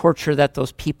embarrassing torture that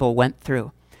those people went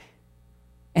through.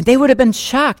 And they would have been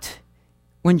shocked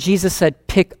when Jesus said,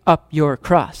 pick up your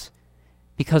cross.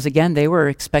 Because again, they were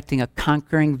expecting a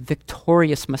conquering,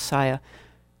 victorious Messiah.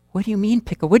 What do you mean,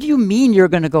 pick up? What do you mean you're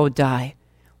going to go die?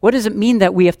 What does it mean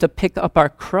that we have to pick up our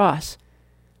cross?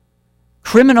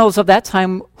 Criminals of that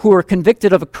time who were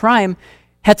convicted of a crime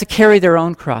had to carry their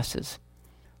own crosses.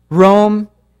 Rome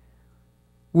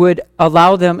would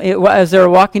allow them, as they were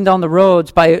walking down the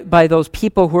roads by those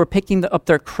people who were picking up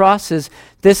their crosses,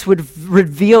 this would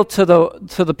reveal to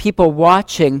the people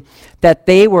watching that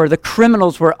the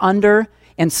criminals were under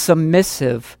and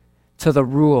submissive to the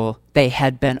rule they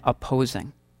had been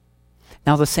opposing.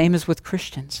 Now the same is with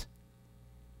Christians.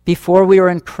 Before we were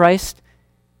in Christ,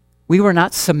 we were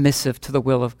not submissive to the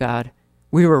will of God.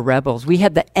 We were rebels. We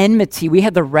had the enmity, we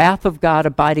had the wrath of God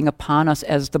abiding upon us,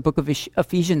 as the book of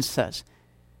Ephesians says.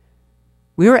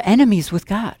 We were enemies with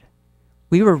God.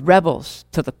 We were rebels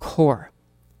to the core.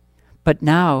 But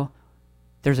now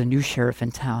there's a new sheriff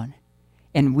in town,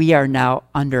 and we are now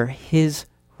under his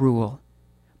rule.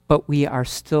 But we are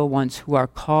still ones who are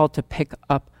called to pick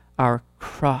up our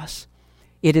cross.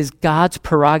 It is God's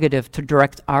prerogative to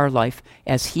direct our life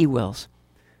as he wills.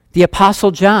 The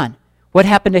Apostle John, what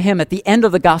happened to him at the end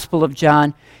of the Gospel of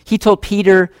John? He told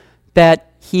Peter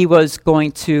that he was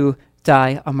going to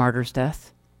die a martyr's death.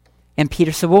 And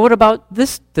Peter said, well, what about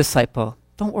this disciple?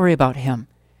 Don't worry about him.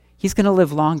 He's going to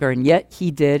live longer. And yet he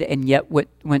did, and yet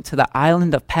went to the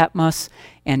island of Patmos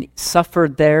and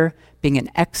suffered there, being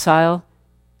in exile.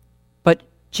 But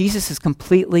Jesus is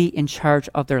completely in charge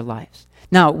of their lives.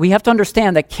 Now, we have to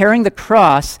understand that carrying the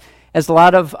cross, as a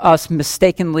lot of us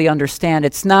mistakenly understand,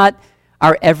 it's not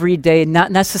our everyday,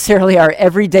 not necessarily our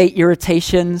everyday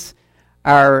irritations,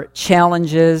 our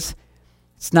challenges.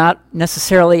 It's not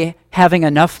necessarily having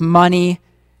enough money,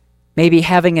 maybe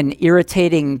having an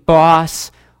irritating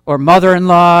boss or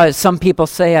mother-in-law. As some people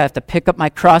say, I have to pick up my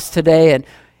cross today. And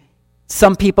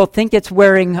some people think it's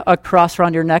wearing a cross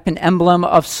around your neck, an emblem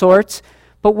of sorts.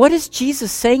 But what is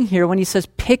Jesus saying here when he says,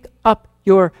 pick up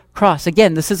your cross?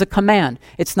 Again, this is a command.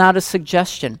 It's not a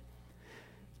suggestion.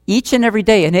 Each and every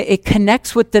day, and it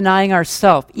connects with denying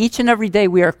ourselves. Each and every day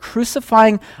we are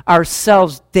crucifying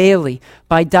ourselves daily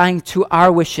by dying to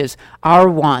our wishes, our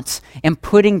wants, and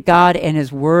putting God and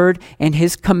his word and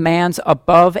his commands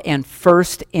above and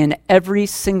first in every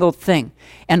single thing.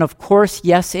 And of course,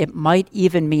 yes, it might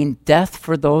even mean death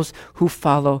for those who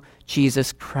follow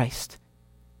Jesus Christ.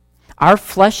 Our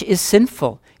flesh is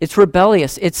sinful. It's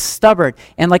rebellious. It's stubborn.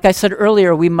 And like I said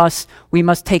earlier, we must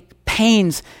take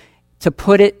pains to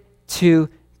put it to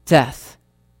death.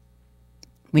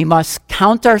 We must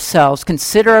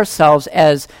consider ourselves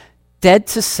as dead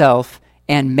to self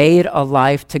and made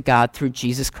alive to God through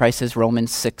Jesus Christ, as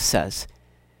Romans 6 says.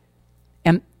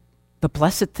 And the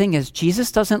blessed thing is,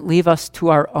 Jesus doesn't leave us to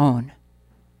our own.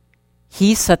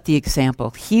 He set the example.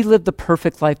 He lived the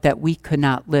perfect life that we could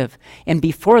not live. And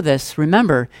before this,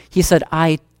 remember, he said,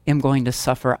 I am going to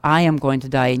suffer, I am going to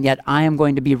die, and yet I am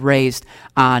going to be raised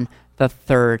on the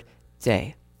third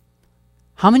day.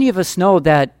 How many of us know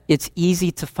that it's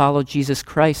easy to follow Jesus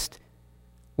Christ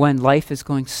when life is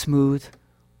going smooth,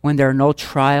 when there are no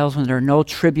trials, when there are no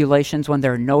tribulations, when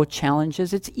there are no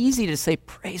challenges? It's easy to say,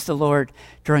 praise the Lord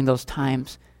during those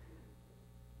times.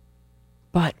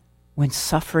 But when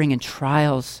suffering and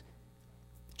trials,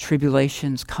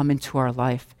 tribulations come into our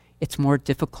life, it's more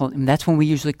difficult. And that's when we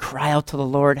usually cry out to the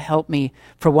Lord, help me.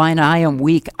 For when I am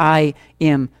weak, I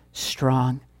am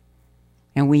strong.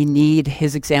 And we need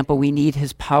his example. We need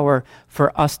his power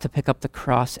for us to pick up the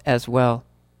cross as well.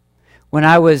 When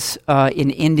I was in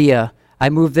India, I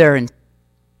moved there in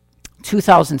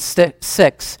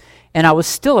 2006, and I was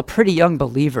still a pretty young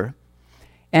believer.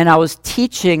 And I was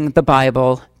teaching the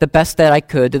Bible the best that I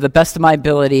could, to the best of my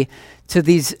ability, to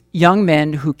these young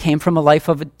men who came from a life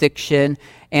of addiction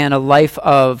and a life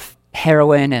of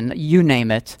heroin and you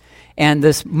name it. And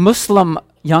this Muslim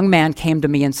young man came to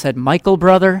me and said, Michael,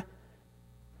 brother,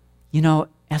 you know,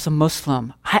 as a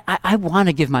Muslim, I want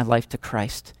to give my life to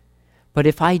Christ. But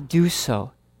if I do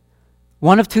so,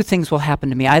 one of two things will happen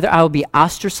to me. Either I will be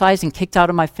ostracized and kicked out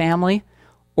of my family,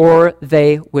 or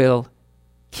they will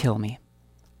kill me.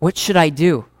 What should I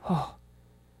do? Oh,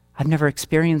 I've never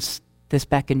experienced this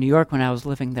back in New York when I was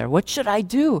living there. What should I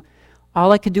do?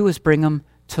 All I could do was bring him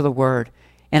to the Word.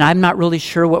 And I'm not really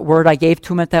sure what word I gave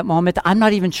to him at that moment. I'm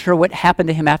not even sure what happened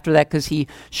to him after that because he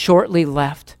shortly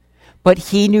left. But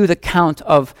he knew the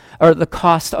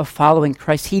cost of following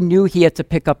Christ. He knew he had to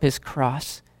pick up his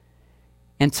cross.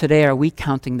 And today, are we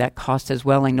counting that cost as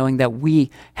well and knowing that we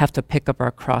have to pick up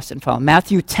our cross and follow?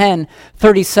 Matthew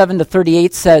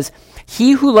 10:37-38 says,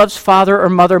 He who loves father or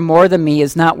mother more than me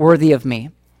is not worthy of me.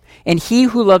 And he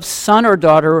who loves son or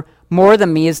daughter more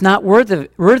than me is not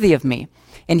worthy of me.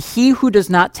 And he who does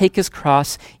not take his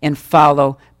cross and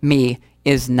follow me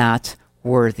is not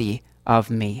worthy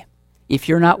of me. If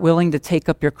you're not willing to take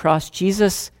up your cross,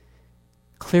 Jesus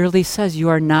clearly says you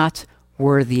are not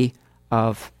worthy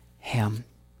of him.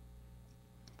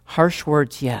 Harsh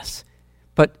words, yes.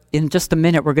 But in just a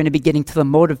minute, we're going to be getting to the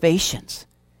motivations,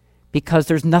 because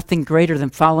there's nothing greater than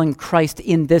following Christ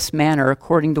in this manner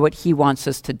according to what he wants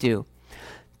us to do.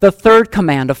 The third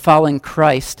command of following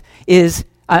Christ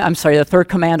the third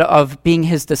command of being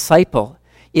his disciple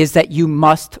is that you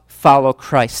must follow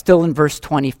Christ. Still in verse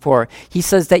 24, he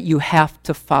says that you have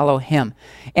to follow him.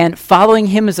 And following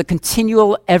him is a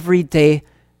continual, everyday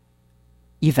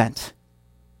event.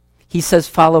 He says,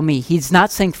 follow me. He's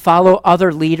not saying follow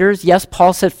other leaders. Yes,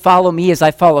 Paul said, follow me as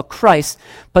I follow Christ,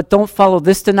 but don't follow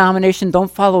this denomination, don't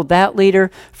follow that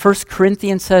leader. 1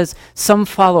 Corinthians says, some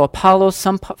follow Apollos,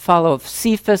 some follow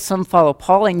Cephas, some follow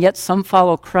Paul, and yet some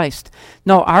follow Christ.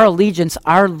 No, our allegiance,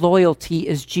 our loyalty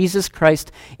is Jesus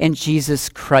Christ and Jesus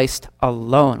Christ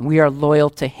alone. We are loyal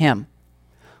to him.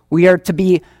 We are to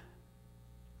be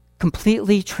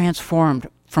completely transformed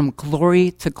from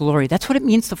glory to glory. That's what it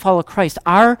means to follow Christ.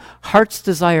 Our heart's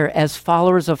desire as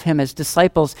followers of him, as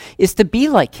disciples, is to be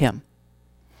like him.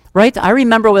 Right? I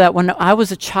remember that when I was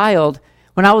a child,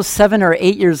 when I was 7 or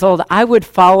 8 years old, I would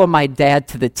follow my dad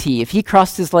to the T. If he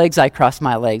crossed his legs, I crossed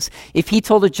my legs. If he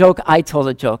told a joke, I told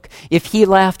a joke. If he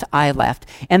laughed, I laughed.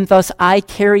 And thus I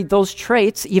carried those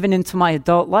traits even into my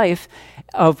adult life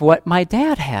of what my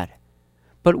dad had.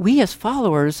 But we as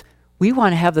followers, we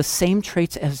want to have the same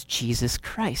traits as Jesus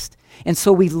Christ. And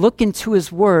so we look into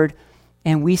his word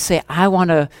and we say, I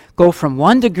want to go from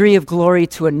one degree of glory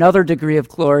to another degree of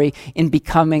glory in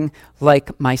becoming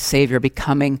like my Savior,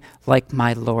 becoming like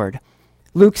my Lord.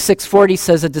 Luke 6:40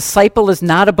 says, a disciple is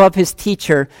not above his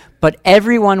teacher, but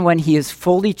everyone when he is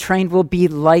fully trained will be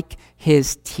like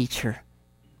his teacher.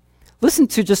 Listen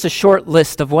to just a short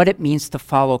list of what it means to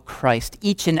follow Christ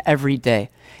each and every day.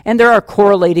 And there are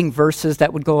correlating verses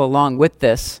that would go along with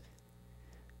this.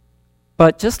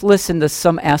 But just listen to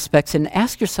some aspects and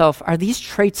ask yourself, are these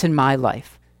traits in my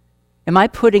life? Am I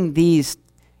putting these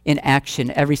in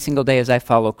action every single day as I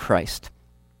follow Christ?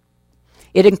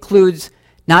 It includes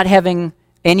not having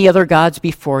any other gods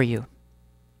before you.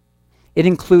 It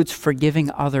includes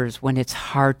forgiving others when it's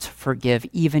hard to forgive,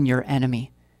 even your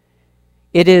enemy.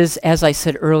 It is, as I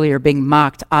said earlier, being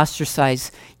mocked,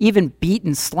 ostracized, even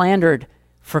beaten, slandered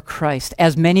for Christ,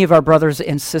 as many of our brothers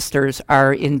and sisters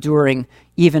are enduring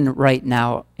even right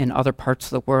now in other parts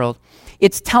of the world.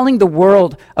 It's telling the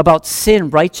world about sin,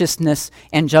 righteousness,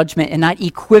 and judgment, and not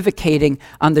equivocating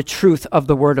on the truth of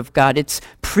the Word of God. It's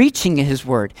preaching his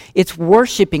Word. It's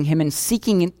worshiping him and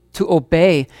seeking to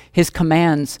obey his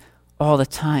commands all the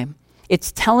time.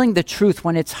 It's telling the truth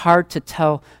when it's hard to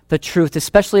tell the truth,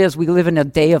 especially as we live in a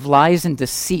day of lies and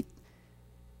deceit.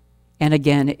 And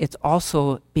again, it's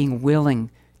also being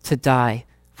willing to die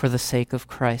for the sake of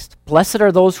Christ. Blessed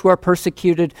are those who are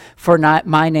persecuted for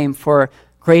my name, for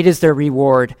great is their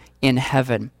reward in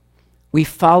heaven. We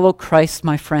follow Christ,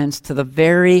 my friends, to the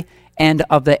very end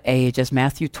of the age, as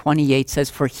Matthew 28 says,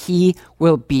 for he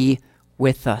will be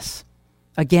with us.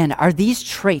 Again, are these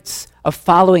traits of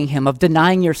following him, of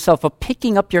denying yourself, of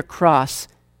picking up your cross,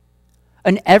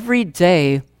 an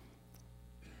everyday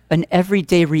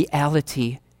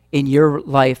reality in your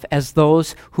life as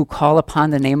those who call upon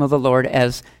the name of the Lord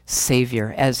as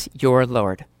Savior, as your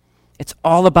Lord? It's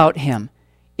all about him.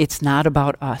 It's not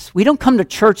about us. We don't come to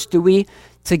church, do we,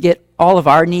 to get all of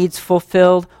our needs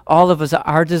fulfilled, all of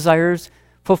our desires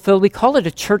fulfilled. We call it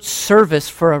a church service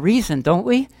for a reason, don't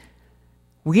we?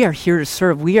 We are here to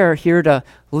serve. We are here to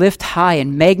lift high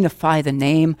and magnify the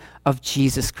name of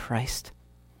Jesus Christ.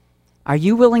 Are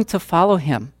you willing to follow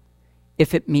him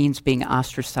if it means being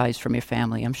ostracized from your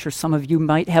family? I'm sure some of you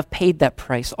might have paid that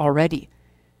price already.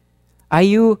 Are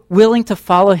you willing to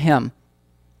follow him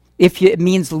if it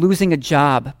means losing a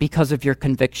job because of your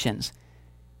convictions?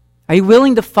 Are you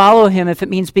willing to follow him if it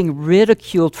means being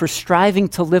ridiculed for striving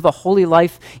to live a holy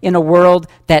life in a world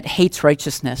that hates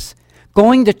righteousness?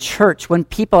 Going to church when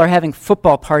people are having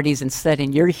football parties instead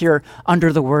and you're here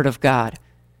under the word of God?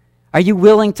 Are you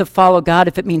willing to follow God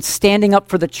if it means standing up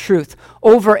for the truth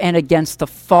over and against the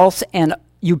false and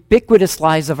ubiquitous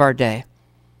lies of our day?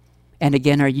 And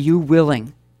again, are you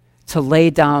willing to lay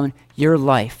down your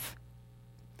life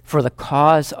for the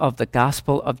cause of the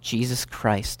gospel of Jesus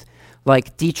Christ,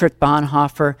 like Dietrich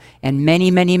Bonhoeffer and many,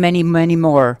 many, many, many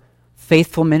more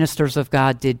faithful ministers of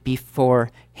God did before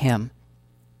him?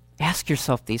 Ask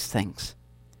yourself these things.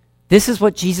 This is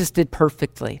what Jesus did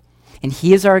perfectly. And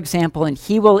he is our example, and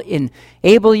he will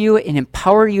enable you and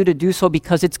empower you to do so,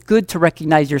 because it's good to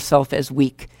recognize yourself as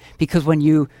weak. Because when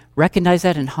you recognize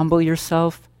that and humble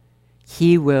yourself,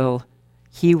 he will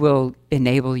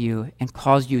enable you and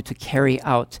cause you to carry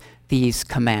out these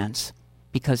commands,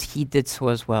 because he did so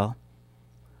as well.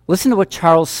 Listen to what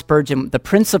Charles Spurgeon, the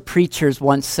Prince of Preachers,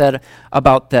 once said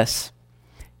about this.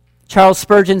 Charles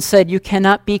Spurgeon said, "You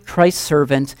cannot be Christ's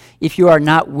servant if you are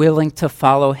not willing to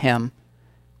follow him.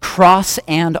 Cross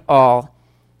and all.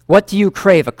 What do you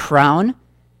crave, a crown?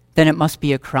 Then it must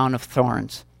be a crown of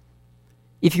thorns.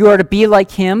 If you are to be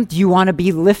like him, do you want to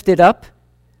be lifted up?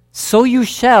 So you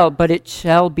shall, but it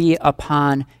shall be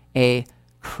upon a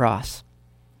cross."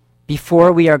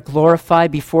 Before we are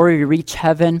glorified, before we reach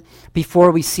heaven,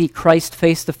 before we see Christ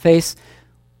face to face,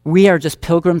 we are just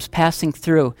pilgrims passing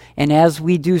through. And as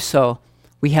we do so,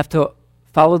 we have to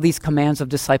follow these commands of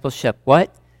discipleship.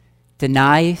 What?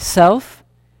 Deny self,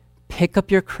 pick up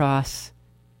your cross,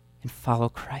 and follow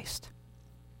Christ.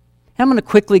 And I'm going to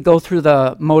quickly go through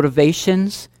the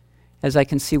motivations. As I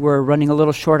can see, we're running a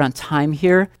little short on time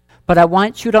here. But I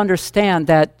want you to understand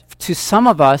that to some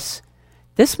of us,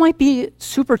 this might be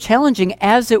super challenging,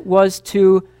 as it was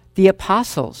to the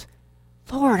apostles.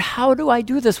 Lord, how do I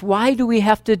do this? Why do we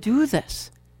have to do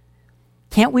this?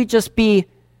 Can't we just be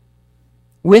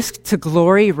whisked to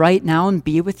glory right now and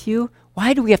be with you?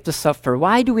 Why do we have to suffer?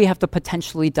 Why do we have to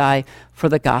potentially die for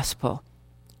the gospel?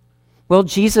 Well,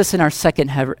 Jesus in our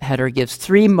second header gives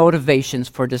 3 motivations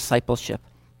for discipleship.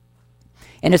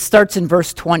 And it starts in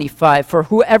verse 25. "For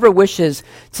whoever wishes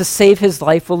to save his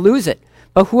life will lose it,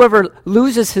 but whoever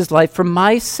loses his life for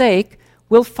my sake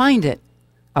will find it."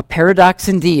 A paradox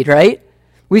indeed, right?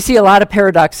 We see a lot of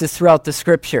paradoxes throughout the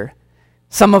scripture.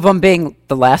 Some of them being,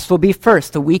 the last will be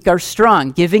first, the weak are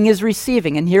strong, giving is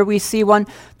receiving. And here we see one,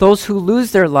 those who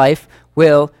lose their life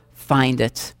will find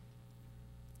it.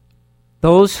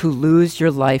 Those who lose your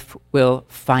life will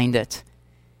find it.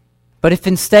 But if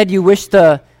instead you wish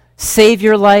to save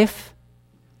your life,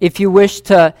 if you wish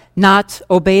to not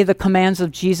obey the commands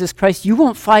of Jesus Christ, you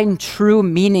won't find true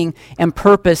meaning and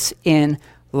purpose in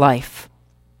life.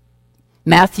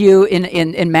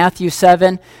 In Matthew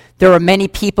 7, there were many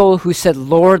people who said,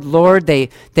 "Lord, Lord."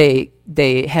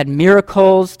 They had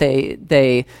miracles,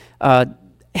 they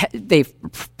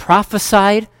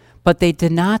prophesied, but they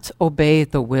did not obey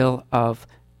the will of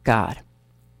God.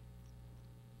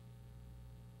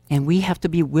 And we have to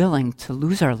be willing to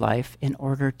lose our life in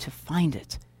order to find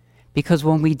it. Because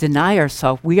when we deny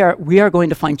ourselves, we are going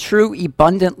to find true,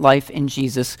 abundant life in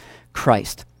Jesus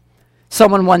Christ.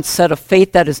 Someone once said, "A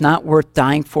faith that is not worth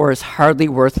dying for is hardly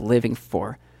worth living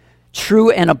for."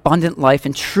 True and abundant life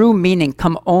and true meaning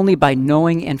come only by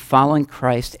knowing and following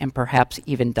Christ, and perhaps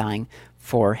even dying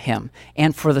for him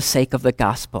and for the sake of the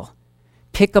gospel.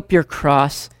 Pick up your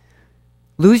cross,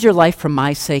 lose your life for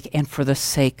my sake and for the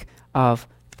sake of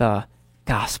the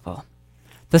gospel.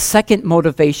 The second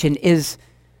motivation is,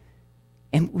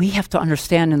 and we have to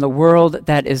understand, in the world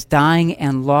that is dying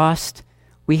and lost,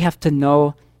 we have to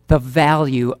know the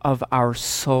value of our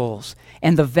souls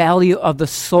and the value of the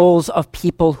souls of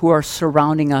people who are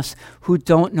surrounding us who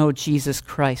don't know Jesus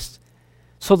Christ.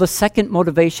 So the second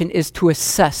motivation is to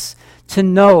assess, to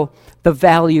know the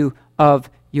value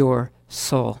of your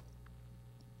soul.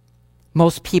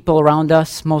 Most people around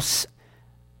us, most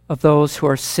of those who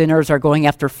are sinners, are going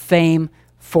after fame,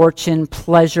 fortune,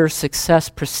 pleasure, success,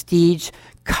 prestige,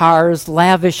 cars,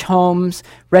 lavish homes,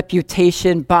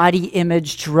 reputation, body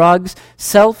image, drugs,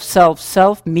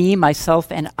 self, me,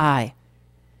 myself, and I.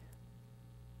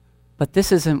 But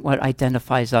this isn't what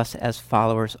identifies us as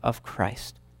followers of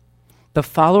Christ. The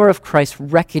follower of Christ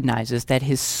recognizes that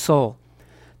his soul,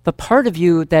 the part of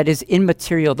you that is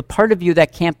immaterial, the part of you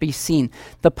that can't be seen,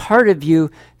 the part of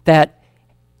you that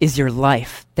is your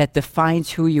life, that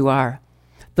defines who you are.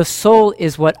 The soul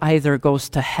is what either goes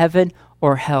to heaven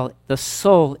or hell. The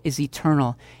soul is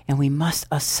eternal, and we must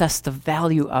assess the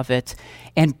value of it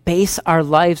and base our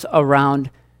lives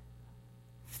around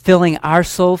filling our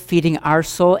soul, feeding our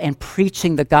soul, and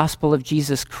preaching the gospel of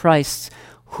Jesus Christ,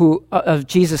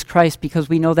 because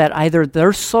we know that either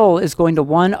their soul is going to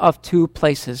one of two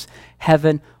places,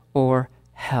 heaven or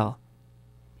hell.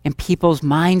 And people's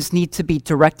minds need to be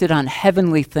directed on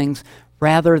heavenly things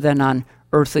rather than on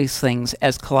earthly things,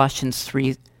 as Colossians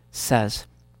 3 says.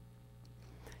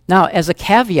 Now, as a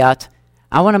caveat,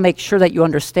 I want to make sure that you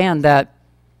understand that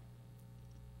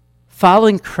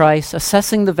following Christ,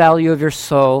 assessing the value of your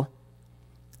soul,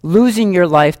 losing your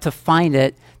life to find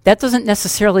it, that doesn't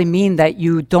necessarily mean that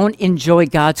you don't enjoy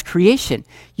God's creation.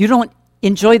 You don't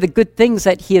enjoy the good things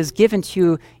that he has given to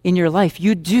you in your life.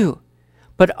 You do.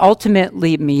 But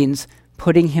ultimately it means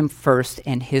putting him first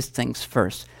and his things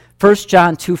first. 1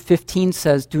 John 2:15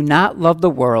 says, "Do not love the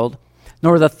world,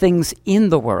 nor the things in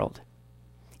the world.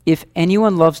 If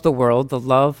anyone loves the world, the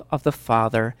love of the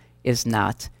Father is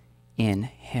not in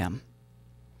him."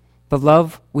 The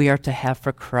love we are to have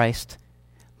for Christ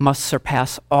must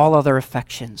surpass all other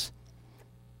affections.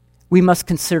 We must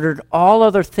consider all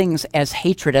other things as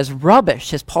hatred, as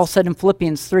rubbish, as Paul said in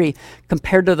Philippians 3,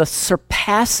 compared to the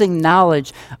surpassing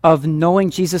knowledge of knowing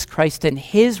Jesus Christ and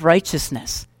his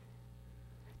righteousness.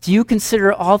 Do you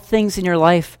consider all things in your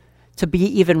life to be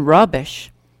even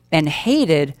rubbish and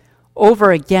hated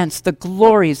over against the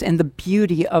glories and the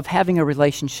beauty of having a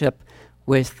relationship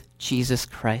with Jesus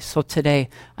Christ? So today,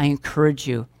 I encourage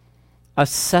you,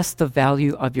 assess the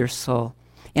value of your soul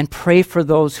and pray for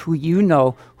those who you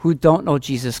know who don't know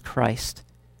Jesus Christ,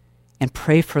 and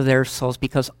pray for their souls,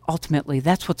 because ultimately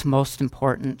that's what's most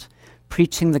important,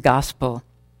 preaching the gospel.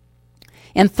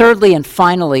 And thirdly and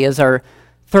finally, as our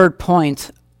third point,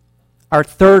 our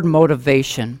third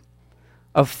motivation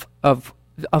of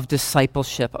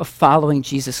discipleship, of following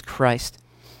Jesus Christ,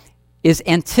 is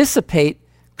anticipate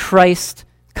Christ's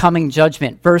coming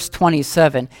judgment. Verse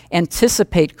 27,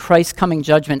 anticipate Christ's coming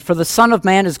judgment. "For the Son of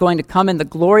Man is going to come in the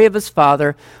glory of his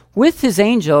Father with his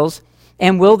angels,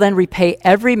 and will then repay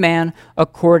every man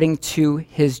according to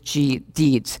his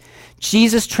deeds."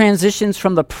 Jesus transitions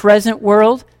from the present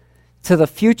world to the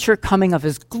future coming of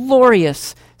his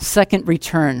glorious second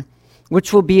return,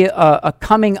 which will be a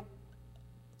coming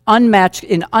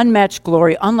in unmatched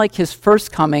glory, unlike his first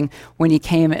coming when he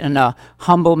came in a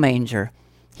humble manger.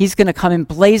 He's going to come in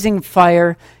blazing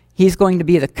fire. He's going to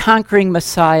be the conquering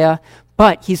Messiah,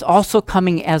 but he's also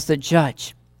coming as the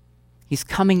judge. He's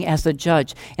coming as the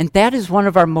judge. And that is one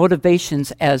of our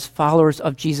motivations as followers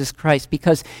of Jesus Christ,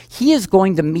 because he is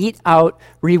going to mete out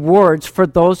rewards for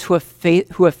those who have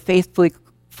faithfully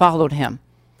followed him.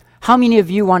 How many of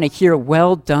you want to hear,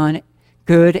 "Well done,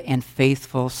 good and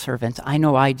faithful servant"? I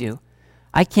know I do.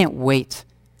 I can't wait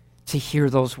to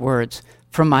hear those words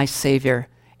from my Savior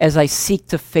as I seek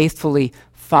to faithfully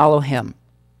follow him.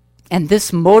 And this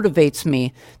motivates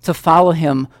me to follow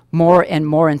him more and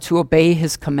more and to obey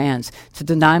his commands, to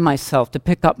deny myself, to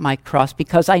pick up my cross,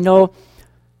 because I know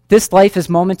this life is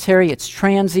momentary, it's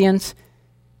transient.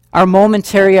 Our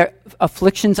momentary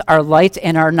afflictions are light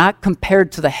and are not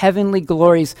compared to the heavenly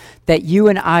glories that you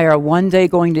and I are one day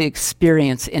going to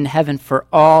experience in heaven for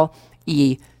all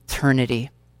eternity.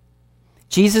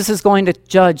 Jesus is going to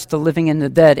judge the living and the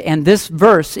dead. And this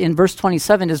verse, in verse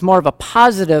 27, is more of a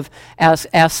positive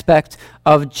aspect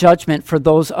of judgment for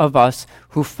those of us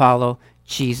who follow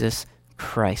Jesus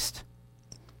Christ.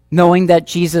 Knowing that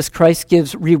Jesus Christ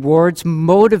gives rewards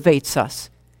motivates us.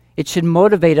 It should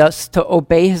motivate us to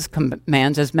obey his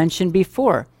commands, as mentioned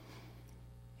before.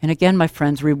 And again, my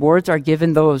friends, rewards are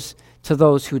given to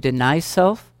those who deny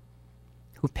self,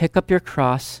 who pick up your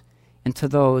cross, and to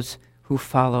those who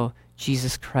follow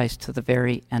Jesus Christ to the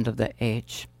very end of the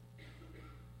age.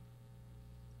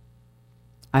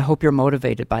 I hope you're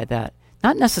motivated by that.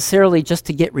 Not necessarily just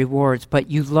to get rewards, but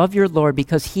you love your Lord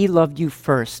because he loved you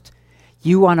first.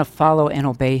 You want to follow and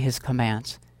obey his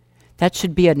commands. That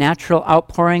should be a natural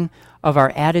outpouring of our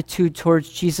attitude towards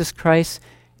Jesus Christ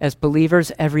as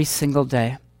believers every single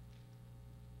day.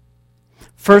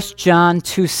 1 John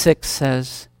 2:6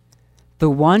 says, "The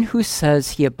one who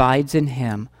says he abides in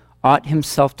him ought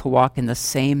himself to walk in the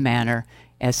same manner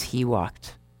as he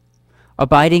walked."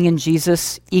 Abiding in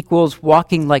Jesus equals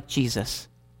walking like Jesus.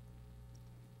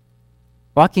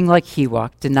 Walking like he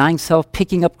walked, denying self,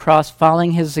 picking up cross,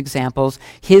 following his examples,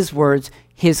 his words,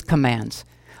 his commands.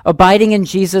 Abiding in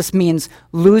Jesus means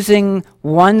losing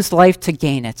one's life to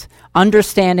gain it,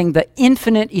 understanding the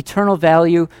infinite eternal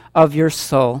value of your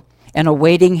soul, and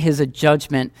awaiting his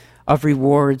judgment of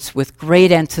rewards with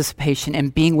great anticipation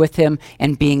and being with him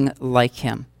and being like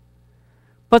him.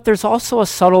 But there's also a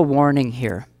subtle warning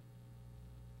here.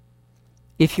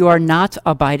 If you are not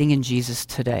abiding in Jesus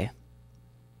today,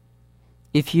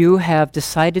 if you have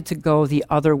decided to go the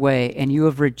other way and you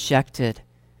have rejected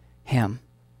him,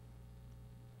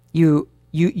 you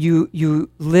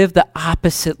live the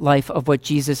opposite life of what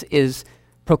Jesus is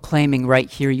proclaiming right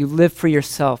here. You live for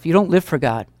yourself. You don't live for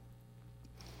God.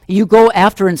 You go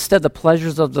after instead the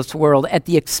pleasures of this world at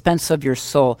the expense of your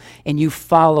soul, and you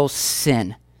follow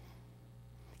sin.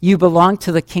 You belong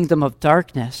to the kingdom of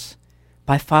darkness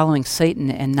by following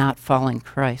Satan and not following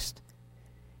Christ.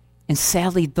 And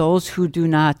sadly, those who do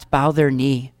not bow their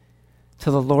knee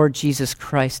to the Lord Jesus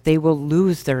Christ, they will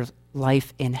lose their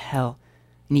life in hell,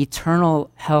 an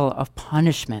eternal hell of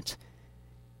punishment,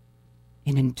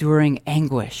 in enduring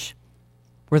anguish,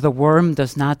 where the worm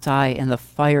does not die and the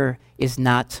fire is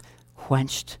not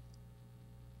quenched.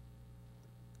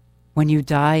 When you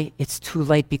die, it's too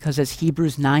late, because as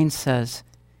Hebrews 9 says,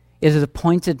 it is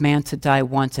appointed man to die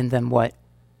once, and then what?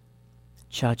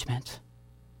 Judgment.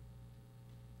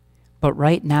 But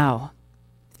right now,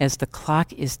 as the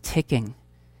clock is ticking,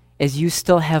 as you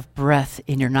still have breath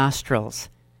in your nostrils,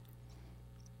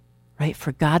 right?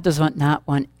 For God does not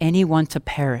want anyone to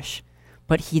perish,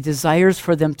 but he desires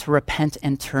for them to repent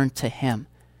and turn to him.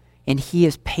 And he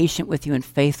is patient with you and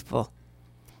faithful.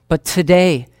 But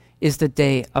today is the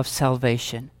day of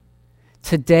salvation.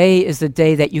 Today is the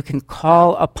day that you can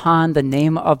call upon the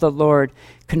name of the Lord,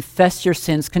 confess your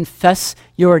sins, confess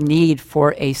your need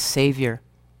for a Savior.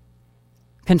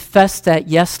 Confess that,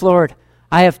 yes, Lord,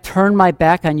 I have turned my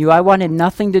back on you. I wanted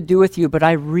nothing to do with you, but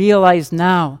I realize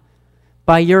now,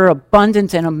 by your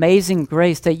abundant and amazing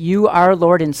grace, that you are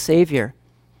Lord and Savior,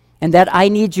 and that I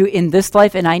need you in this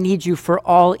life, and I need you for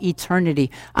all eternity.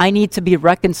 I need to be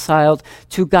reconciled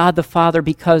to God the Father,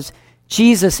 because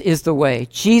Jesus is the way,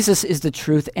 Jesus is the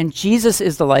truth, and Jesus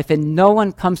is the life, and no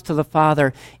one comes to the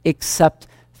Father except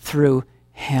through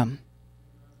him.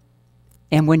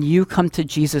 And when you come to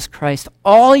Jesus Christ,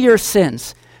 all your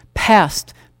sins,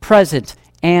 past, present,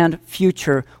 and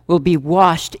future, will be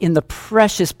washed in the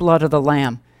precious blood of the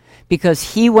Lamb,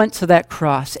 because he went to that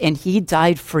cross and he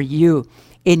died for you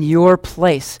in your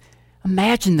place.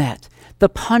 Imagine that. The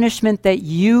punishment that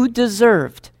you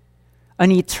deserved,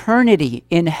 an eternity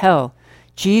in hell.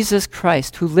 Jesus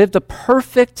Christ, who lived a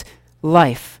perfect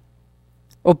life,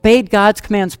 obeyed God's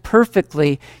commands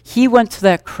perfectly, he went to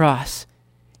that cross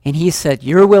and he said,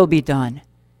 your will be done.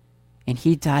 And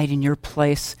he died in your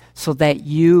place so that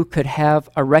you could have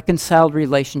a reconciled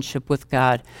relationship with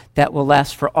God that will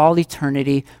last for all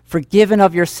eternity, forgiven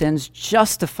of your sins,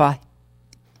 justified,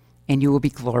 and you will be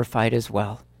glorified as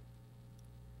well.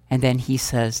 And then he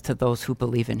says to those who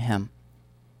believe in him,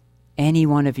 any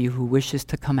one of you who wishes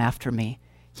to come after me,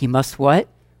 he must what?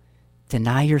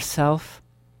 Deny yourself,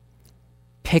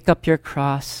 pick up your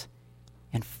cross,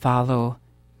 and follow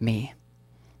me.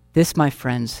 This, my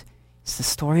friends, is the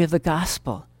story of the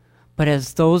gospel. But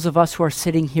as those of us who are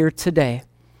sitting here today,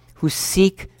 who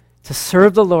seek to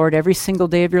serve the Lord every single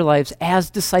day of your lives as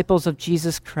disciples of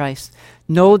Jesus Christ,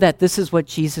 know that this is what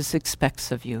Jesus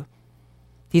expects of you.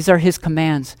 These are his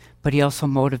commands, but he also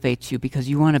motivates you because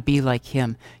you want to be like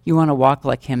him. You want to walk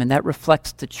like him, and that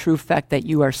reflects the true fact that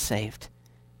you are saved.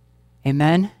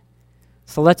 Amen?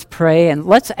 So let's pray, and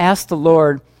let's ask the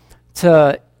Lord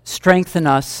to strengthen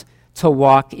us to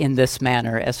walk in this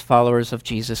manner as followers of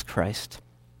Jesus Christ.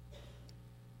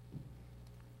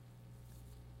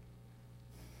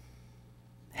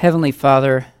 Heavenly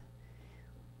Father,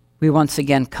 we once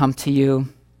again come to you,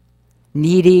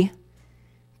 needy,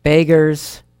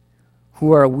 beggars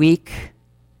who are weak,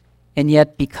 and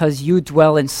yet because you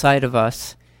dwell inside of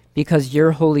us, because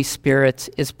your Holy Spirit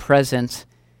is present,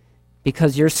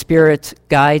 because your Spirit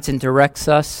guides and directs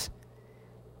us,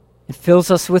 it fills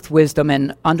us with wisdom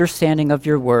and understanding of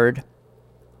your word.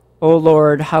 Oh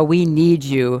Lord, how we need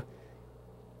you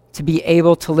to be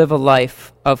able to live a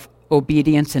life of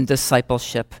obedience and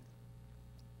discipleship.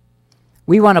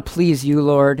 We want to please you,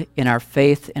 Lord, in our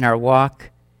faith, in our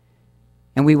walk.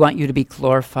 and we want you to be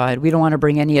glorified. We don't want to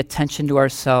bring any attention to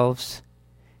ourselves.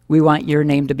 We want your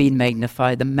name to be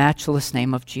magnified, the matchless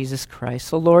name of Jesus Christ.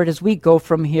 So, Lord, as we go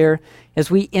from here,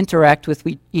 as we interact with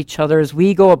each other, as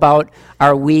we go about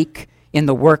our week in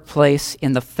the workplace,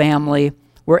 in the family,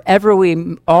 wherever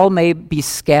we all may be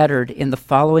scattered in the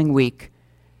following week,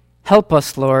 help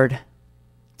us, Lord,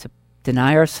 to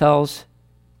deny ourselves,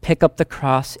 pick up the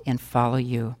cross, and follow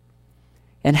you.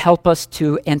 And help us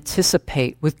to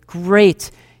anticipate with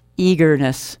great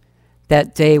eagerness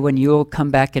that day when you will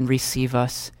come back and receive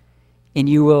us, and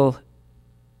you will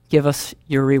give us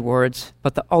your rewards.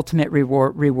 But the ultimate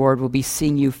reward will be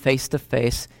seeing you face to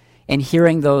face and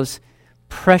hearing those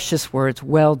precious words,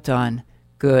 "Well done,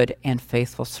 good and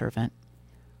faithful servant."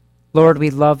 Lord, we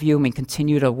love you, and we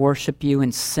continue to worship you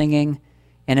in singing,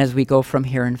 and as we go from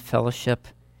here in fellowship,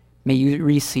 may you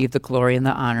receive the glory and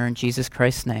the honor in Jesus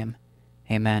Christ's name.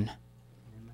 Amen.